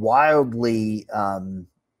wildly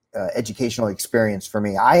educational experience for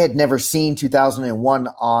me. I had never seen 2001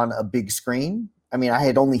 on a big screen. I mean, I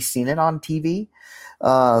had only seen it on TV,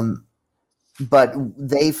 but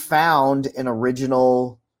they found an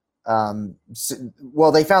original.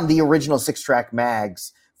 They found the original 6-track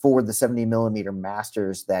mags for the 70 millimeter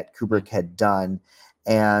masters that Kubrick had done.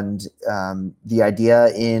 And the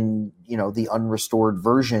idea in, the unrestored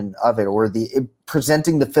version of it, or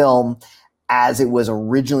presenting the film as it was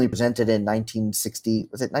originally presented in 1960,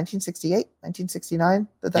 was it 1968, 1969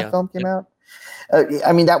 that film came out?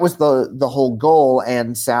 I mean, that was the whole goal,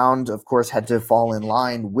 and sound, of course, had to fall in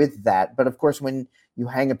line with that. But of course, when you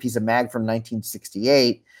hang a piece of mag from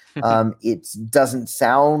 1968, it doesn't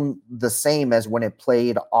sound the same as when it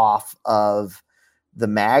played off of the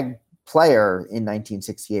mag player in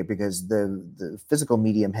 1968, because the physical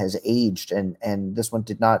medium has aged, and this one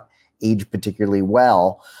did not age particularly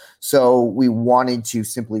well. So we wanted to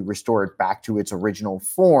simply restore it back to its original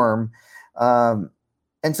form.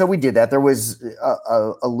 And so we did that. There was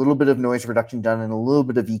a little bit of noise reduction done and a little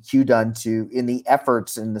bit of EQ done in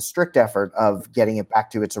the strict effort of getting it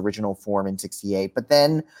back to its original form in 68. But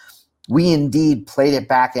then we indeed played it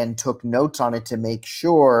back and took notes on it to make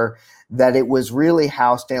sure that it was really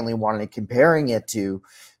how Stanley wanted it, comparing it to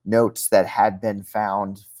notes that had been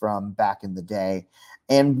found from back in the day.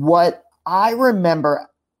 And what I remember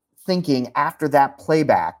thinking after that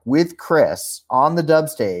playback with Chris on the dub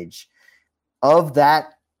stage of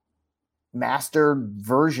that mastered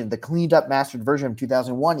version, the cleaned up mastered version of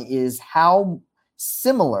 2001, is how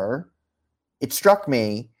similar it struck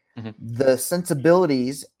me the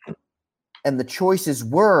sensibilities and the choices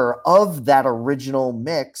were of that original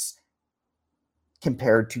mix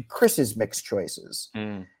compared to Chris's mix choices.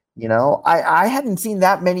 I hadn't seen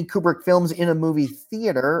that many Kubrick films in a movie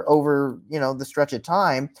theater over, the stretch of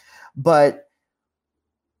time, but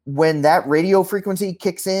when that radio frequency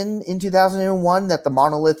kicks in 2001, that the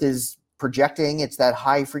monolith is projecting, it's that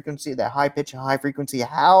high frequency, that high pitch and high frequency,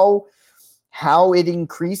 how it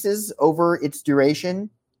increases over its duration,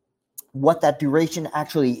 what that duration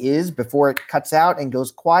actually is before it cuts out and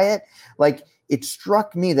goes quiet. Like, it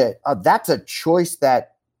struck me that that's a choice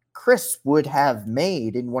that Chris would have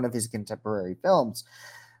made in one of his contemporary films.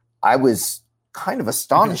 I was kind of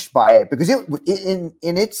astonished by it, because in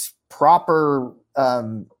its proper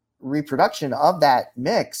reproduction of that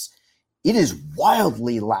mix, it is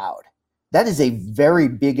wildly loud. That is a very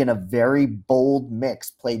big and a very bold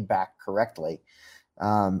mix played back correctly.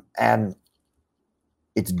 And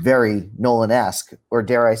it's very Nolan-esque, or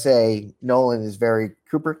dare I say, Nolan is very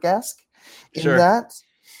Kubrick-esque in that.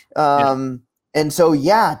 And so, in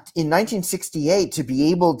 1968, to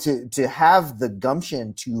be able to have the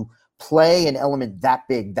gumption to play an element that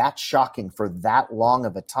big, that shocking for that long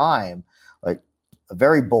of a time, like a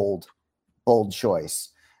very bold choice,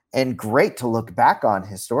 and great to look back on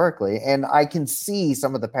historically. And I can see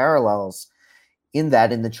some of the parallels in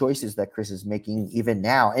the choices that Chris is making even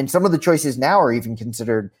now. And some of the choices now are even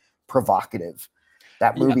considered provocative.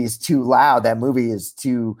 That movie is too loud. That movie is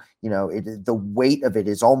too, the weight of it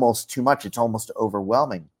is almost too much. It's almost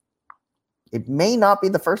overwhelming. It may not be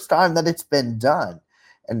the first time that it's been done.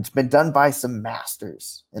 and it's been done by some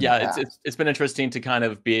masters. Yeah, it's been interesting to kind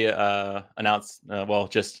of be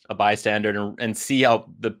just a bystander and see how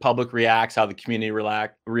the public reacts, how the community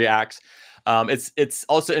reacts. It's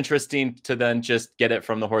also interesting to then just get it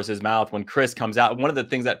from the horse's mouth when Chris comes out. One of the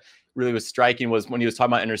things that really was striking was when he was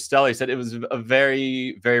talking about Interstellar, he said it was a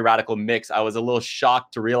very, very radical mix. I was a little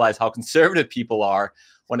shocked to realize how conservative people are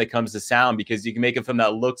when it comes to sound, because you can make a film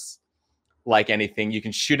that looks like anything. You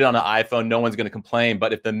can shoot it on an iPhone. No one's going to complain.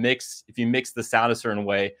 But if you mix the sound a certain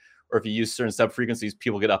way, or if you use certain sub frequencies,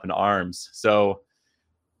 people get up in arms. So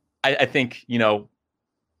I think, a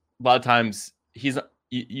lot of times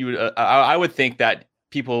I would think that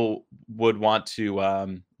people would want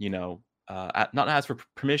to, not ask for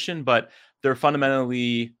permission, but there's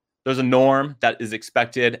a norm that is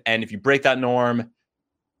expected. And if you break that norm,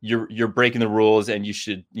 you're breaking the rules, and you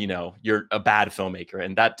should, you're a bad filmmaker.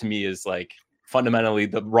 And that to me is like fundamentally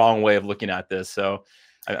the wrong way of looking at this. So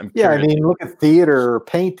I'm curious. I mean, look at theater,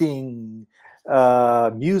 painting,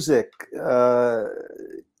 music. I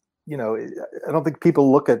don't think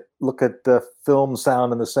people look at the film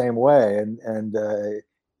sound in the same way, and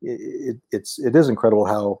it is incredible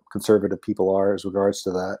how conservative people are as regards to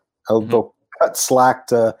that. They'll cut slack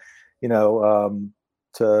to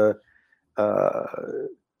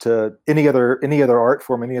any other art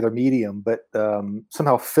form, any other medium, but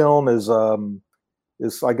somehow film is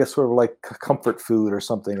I guess sort of like comfort food or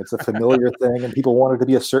something. It's a familiar thing, and people want it to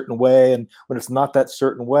be a certain way, and when it's not that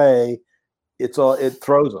certain way, it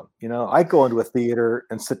throws them. I go into a theater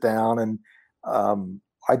and sit down, and I'm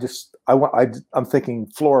thinking,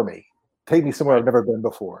 floor me, take me somewhere I've never been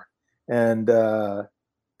before, and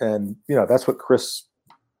that's what Chris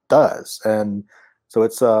does, and so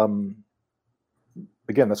it's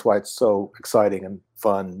again, that's why it's so exciting and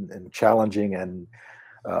fun and challenging, and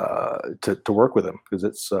to work with him, because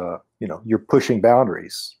it's you're pushing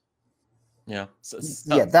boundaries. Yeah, that's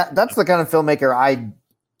the kind of filmmaker I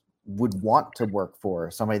would want to work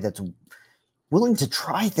for. Somebody that's willing to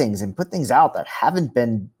try things and put things out that haven't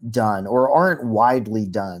been done or aren't widely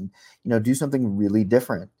done. Do something really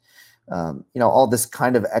different. All this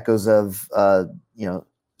kind of echoes of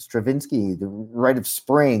Stravinsky, The Rite of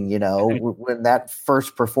Spring, when that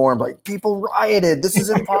first performed, like, people rioted. This is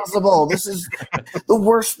impossible. This is the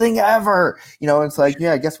worst thing ever. It's like,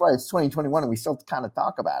 yeah, guess what? It's 2021 and we still kind of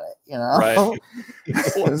talk about it, Right.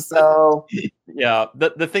 So yeah,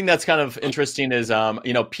 the thing that's kind of interesting is,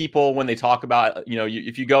 people, when they talk about,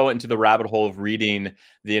 if you go into the rabbit hole of reading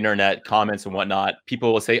the internet comments and whatnot,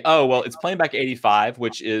 people will say, oh, well, it's playing back 85,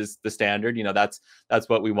 which is the standard. That's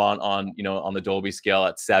what we want on, on the Dolby scale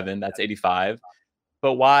at 7, that's 85.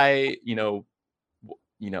 But why,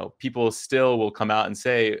 people still will come out and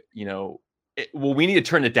say, well, we need to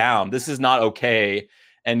turn it down. This is not okay.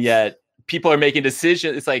 And yet people are making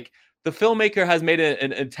decisions. It's like the filmmaker has made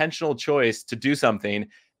an intentional choice to do something,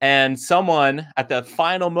 and someone at the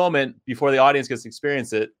final moment before the audience gets to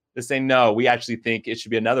experience it is saying, no, we actually think it should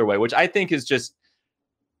be another way, which I think is just,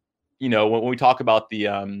 when we talk about the,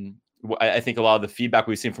 I think a lot of the feedback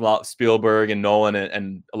we've seen from Spielberg and Nolan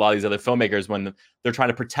and a lot of these other filmmakers, when they're trying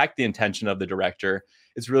to protect the intention of the director,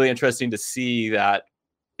 it's really interesting to see that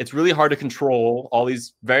it's really hard to control all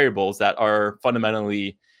these variables that are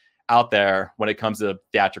fundamentally out there when it comes to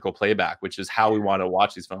theatrical playback, which is how we want to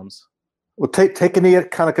watch these films. Well, take any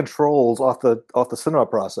kind of controls off the cinema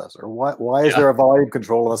processor. Why is there a volume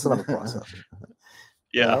control on the cinema processor?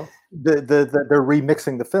 Yeah, they're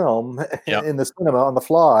remixing the film in the cinema on the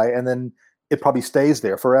fly, and then it probably stays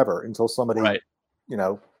there forever until somebody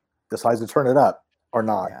decides to turn it up or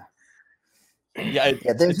not.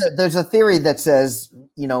 There's a theory that says,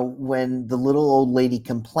 when the little old lady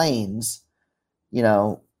complains,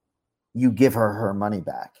 you give her money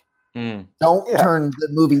back. Don't turn the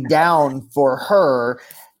movie down for her.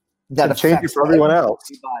 That change it for everyone else.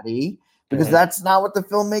 Everybody, because that's not what the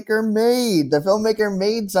filmmaker made. The filmmaker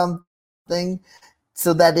made something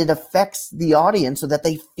so that it affects the audience, so that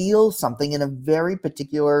they feel something in a very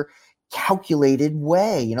particular, calculated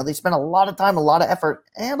way. They spend a lot of time, a lot of effort,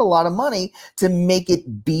 and a lot of money to make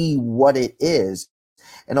it be what it is.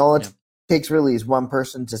 And all it takes really is one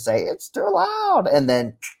person to say it's too loud, and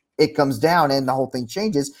then it comes down and the whole thing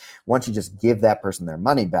changes once you just give that person their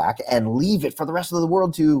money back and leave it for the rest of the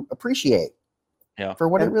world to appreciate for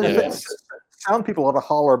what it really is. Sound people ought to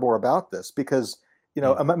holler more about this, because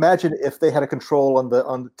imagine if they had a control on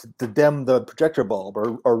to dim the projector bulb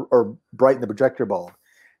or brighten the projector bulb.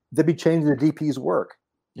 They'd be changing the DP's work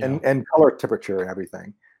and color temperature and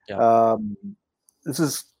everything. This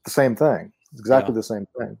is the same thing. It's exactly the same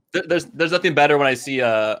thing. There's nothing better when I see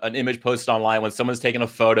an image posted online when someone's taken a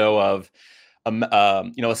photo of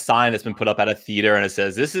a sign that's been put up at a theater and it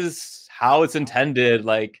says, "This is how it's intended."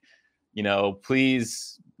 Like,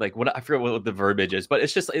 please, like, what, I forget what the verbiage is, but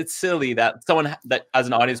it's silly that someone that as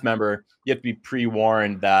an audience member, you have to be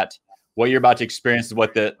pre-warned that what you're about to experience is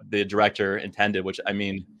what the director intended, which, I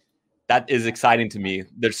mean, that is exciting to me.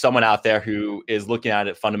 There's someone out there who is looking at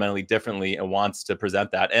it fundamentally differently and wants to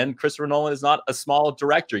present that. And Christopher Nolan is not a small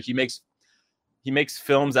director. He makes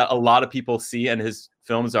films that a lot of people see, and his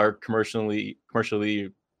films are commercially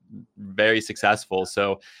very successful.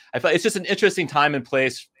 So I feel it's just an interesting time and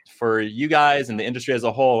place for you guys and the industry as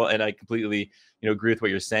a whole. And I completely, agree with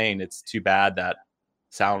what you're saying. It's too bad that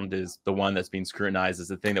sound is the one that's being scrutinized as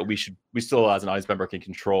the thing that we still as an audience member can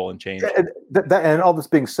control and change. And all this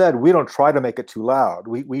being said, we don't try to make it too loud.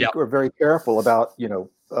 We are very careful about,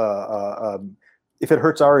 if it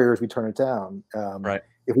hurts our ears, we turn it down. Right.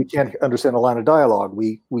 If we can't understand a line of dialogue,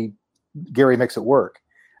 Gary makes it work.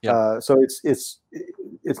 Yeah. So it's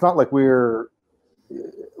not like we're.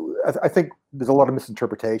 I think there's a lot of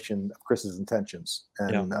misinterpretation of Chris's intentions,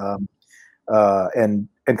 and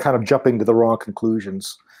kind of jumping to the wrong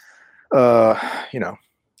conclusions. It's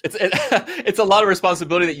a lot of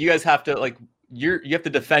responsibility that you guys have to you have to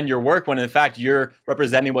defend your work when in fact you're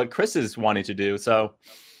representing what Chris is wanting to do. So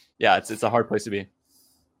yeah, it's a hard place to be.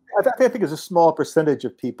 I think there's a small percentage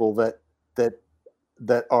of people that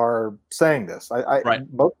are saying this. Right.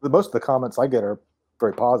 Most of the comments I get are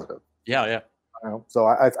very positive. Yeah. So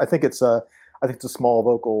I think it's a small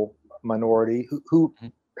vocal minority who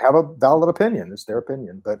have a valid opinion. It's their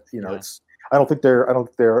opinion, but I don't think they're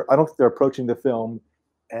approaching the film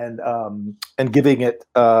and giving it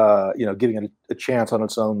a chance on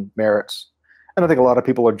its own merits. And I think a lot of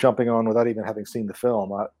people are jumping on without even having seen the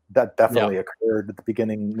film. That definitely occurred at the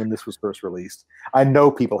beginning when this was first released. I know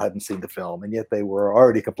people hadn't seen the film, and yet they were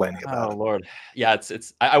already complaining about it. Oh Lord, yeah.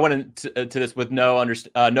 I went into this with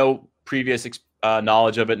no previous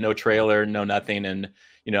knowledge of it, no trailer, no nothing, and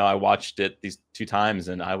I watched it these 2 times,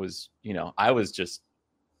 and I was just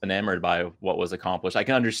enamored by what was accomplished. I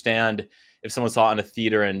can understand if someone saw it in a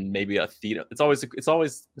theater, and maybe a theater, it's always a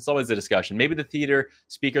discussion. Maybe the theater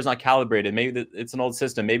speaker's not calibrated. Maybe it's an old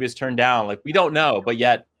system. Maybe it's turned down. Like, we don't know, but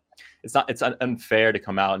yet it's unfair to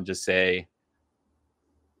come out and just say,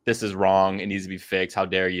 this is wrong. It needs to be fixed. How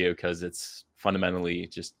dare you? Because it's fundamentally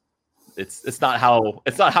just, it's not how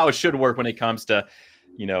it should work when it comes to,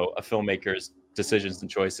 a filmmaker's decisions and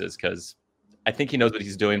choices. Because I think he knows what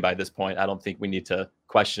he's doing by this point. I don't think we need to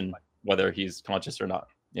question whether he's conscious or not.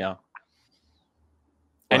 Yeah.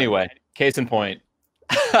 Anyway, case in point.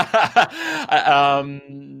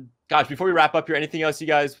 Gosh, before we wrap up here, anything else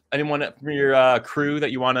anyone from your crew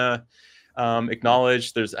that you want to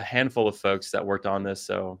acknowledge? There's a handful of folks that worked on this.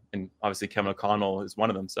 So, and obviously Kevin O'Connell is one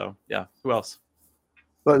of them. So yeah, who else?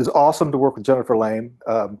 Well, it was awesome to work with Jennifer Lame.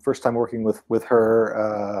 First time working with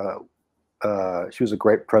her. She was a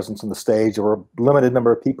great presence on the stage. There were a limited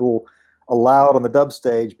number of people allowed on the dub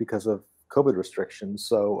stage because of COVID restrictions.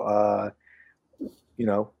 So, we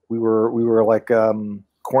were like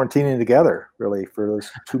quarantining together really for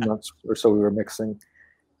those 2 months or so we were mixing.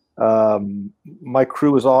 My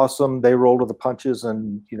crew was awesome. They rolled with the punches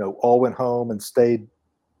and, all went home and stayed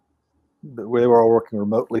where they were all working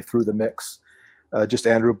remotely through the mix. Just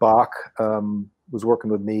Andrew Bach was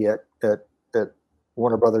working with me at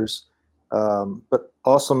Warner Brothers. But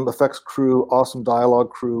awesome effects crew, awesome dialogue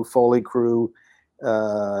crew, Foley crew.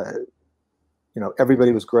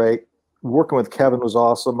 Everybody was great. Working with Kevin was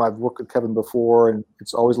awesome. I've worked with Kevin before, and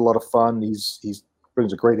it's always a lot of fun. He's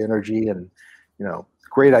brings a great energy and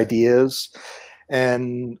great ideas,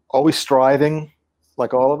 and always striving,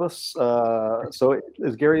 like all of us. So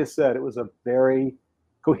as Gary has said, it was a very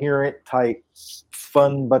coherent, tight,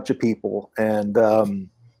 fun bunch of people, and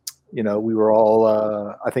we were all.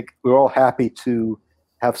 I think we were all happy to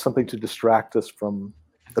have something to distract us from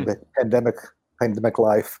the pandemic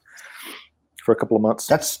life for a couple of months.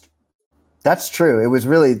 That's true. It was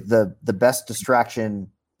really the best distraction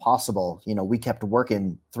possible. We kept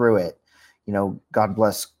working through it. God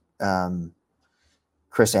bless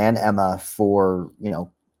Chris and Emma for,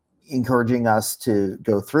 encouraging us to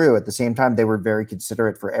go through. At the same time, they were very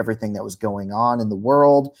considerate for everything that was going on in the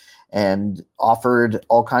world and offered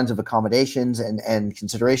all kinds of accommodations and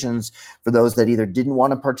considerations for those that either didn't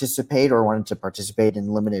want to participate or wanted to participate in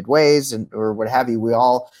limited ways or what have you. We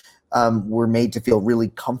all were made to feel really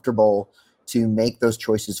comfortable to make those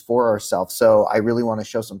choices for ourselves. So I really want to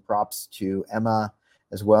show some props to Emma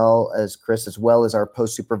as well as Chris, as well as our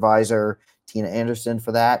post supervisor, Tina Anderson,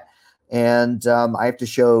 for that. And I have to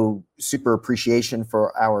show super appreciation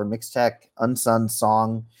for our mix tech, Unsung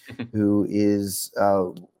Song, who is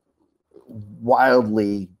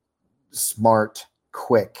wildly smart,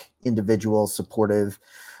 quick individual, supportive,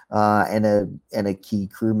 and a key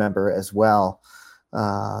crew member as well.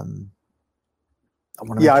 I got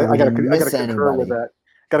to concur with that.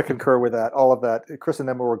 Got to concur with that. All of that. Chris and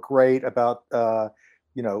Emma were great about, I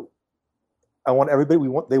want everybody.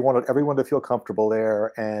 They wanted everyone to feel comfortable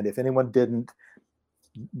there, and if anyone didn't,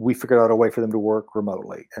 we figured out a way for them to work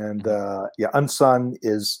remotely. And Unsun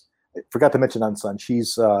is. Forgot to mention Unsun. She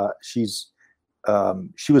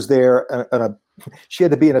was there, she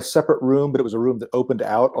had to be in a separate room, but it was a room that opened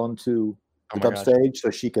out onto the dub stage, so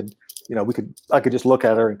she could, I could just look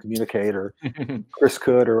at her and communicate, or Chris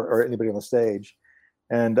could, or anybody on the stage.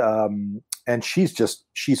 And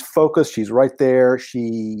she's focused. She's right there.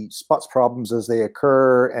 She spots problems as they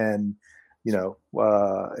occur, and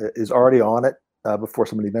is already on it before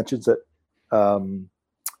somebody mentions it. And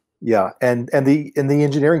the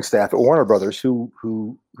engineering staff at Warner Brothers who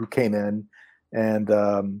came in, and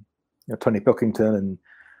Tony Pilkington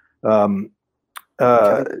and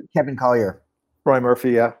Kevin Collier, Ryan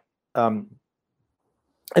Murphy, and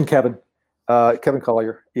Kevin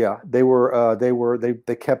Collier, they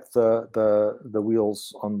kept the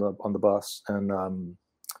wheels on the bus, and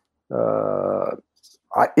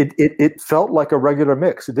it felt like a regular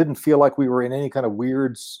mix. It didn't feel like we were in any kind of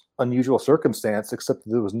weird, unusual circumstance, except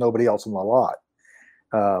that there was nobody else in the lot.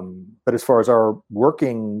 But as far as our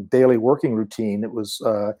daily working routine, it was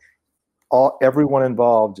everyone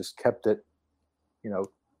involved just kept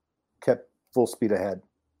full speed ahead.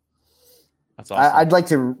 That's awesome. I'd like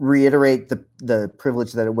to reiterate the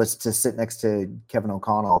privilege that it was to sit next to Kevin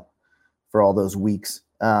O'Connell for all those weeks.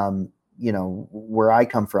 Where I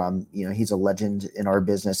come from, he's a legend in our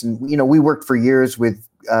business, and we worked for years with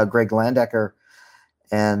Greg Landecker,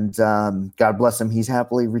 and God bless him, he's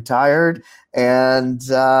happily retired. And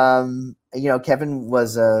Kevin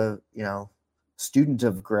was a student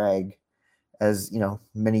of Greg, as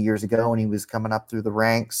many years ago when he was coming up through the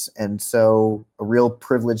ranks, and so a real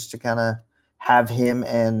privilege to kind of have him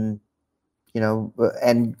and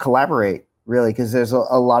collaborate, really, because there's a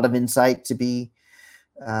lot of insight to be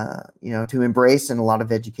to embrace, and a lot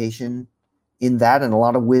of education in that, and a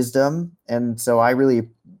lot of wisdom. And so I really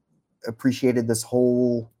appreciated this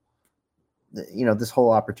whole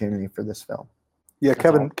opportunity for this film. Yeah,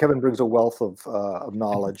 Kevin brings a wealth of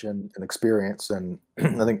knowledge and experience, and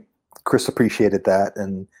I think Chris appreciated that,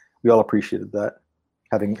 and we all appreciated that,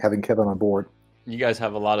 having Kevin on board. You guys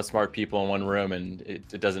have a lot of smart people in one room, and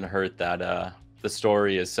it doesn't hurt that the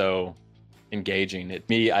story is so engaging.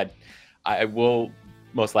 I will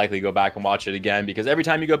most likely go back and watch it again, because every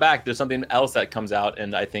time you go back, there's something else that comes out,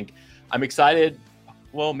 and I think I'm excited.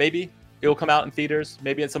 Well, maybe it will come out in theaters,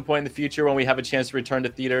 maybe at some point in the future when we have a chance to return to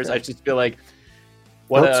theaters. I just feel like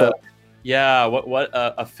what a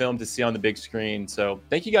film to see on the big screen. So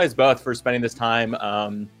thank you guys both for spending this time.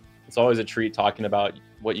 It's always a treat talking about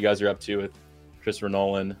what you guys are up to with Christopher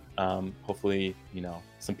Nolan. Hopefully,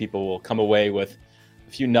 some people will come away with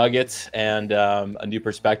a few nuggets and a new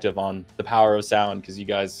perspective on the power of sound, because you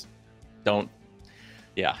guys throw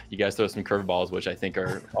some curveballs, which I think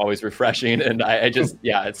are always refreshing. And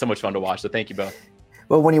it's so much fun to watch. So thank you both.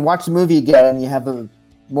 Well, when you watch the movie again and you have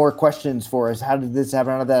more questions for us, how did this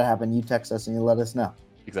happen? How did that happen? You text us and you let us know.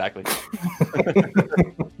 Exactly.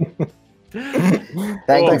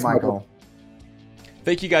 Thank you, Michael.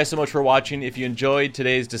 Thank you guys so much for watching. If you enjoyed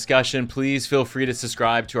today's discussion, please feel free to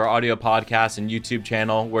subscribe to our audio podcast and YouTube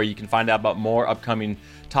channel, where you can find out about more upcoming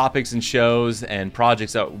topics and shows and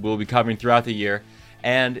projects that we'll be covering throughout the year.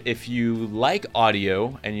 And if you like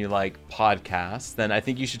audio and you like podcasts, then I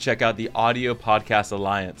think you should check out the Audio Podcast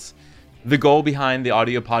Alliance. The goal behind the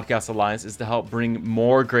Audio Podcast Alliance is to help bring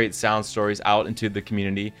more great sound stories out into the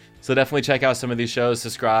community. So definitely check out some of these shows,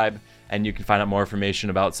 subscribe, and you can find out more information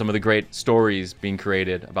about some of the great stories being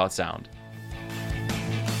created about sound.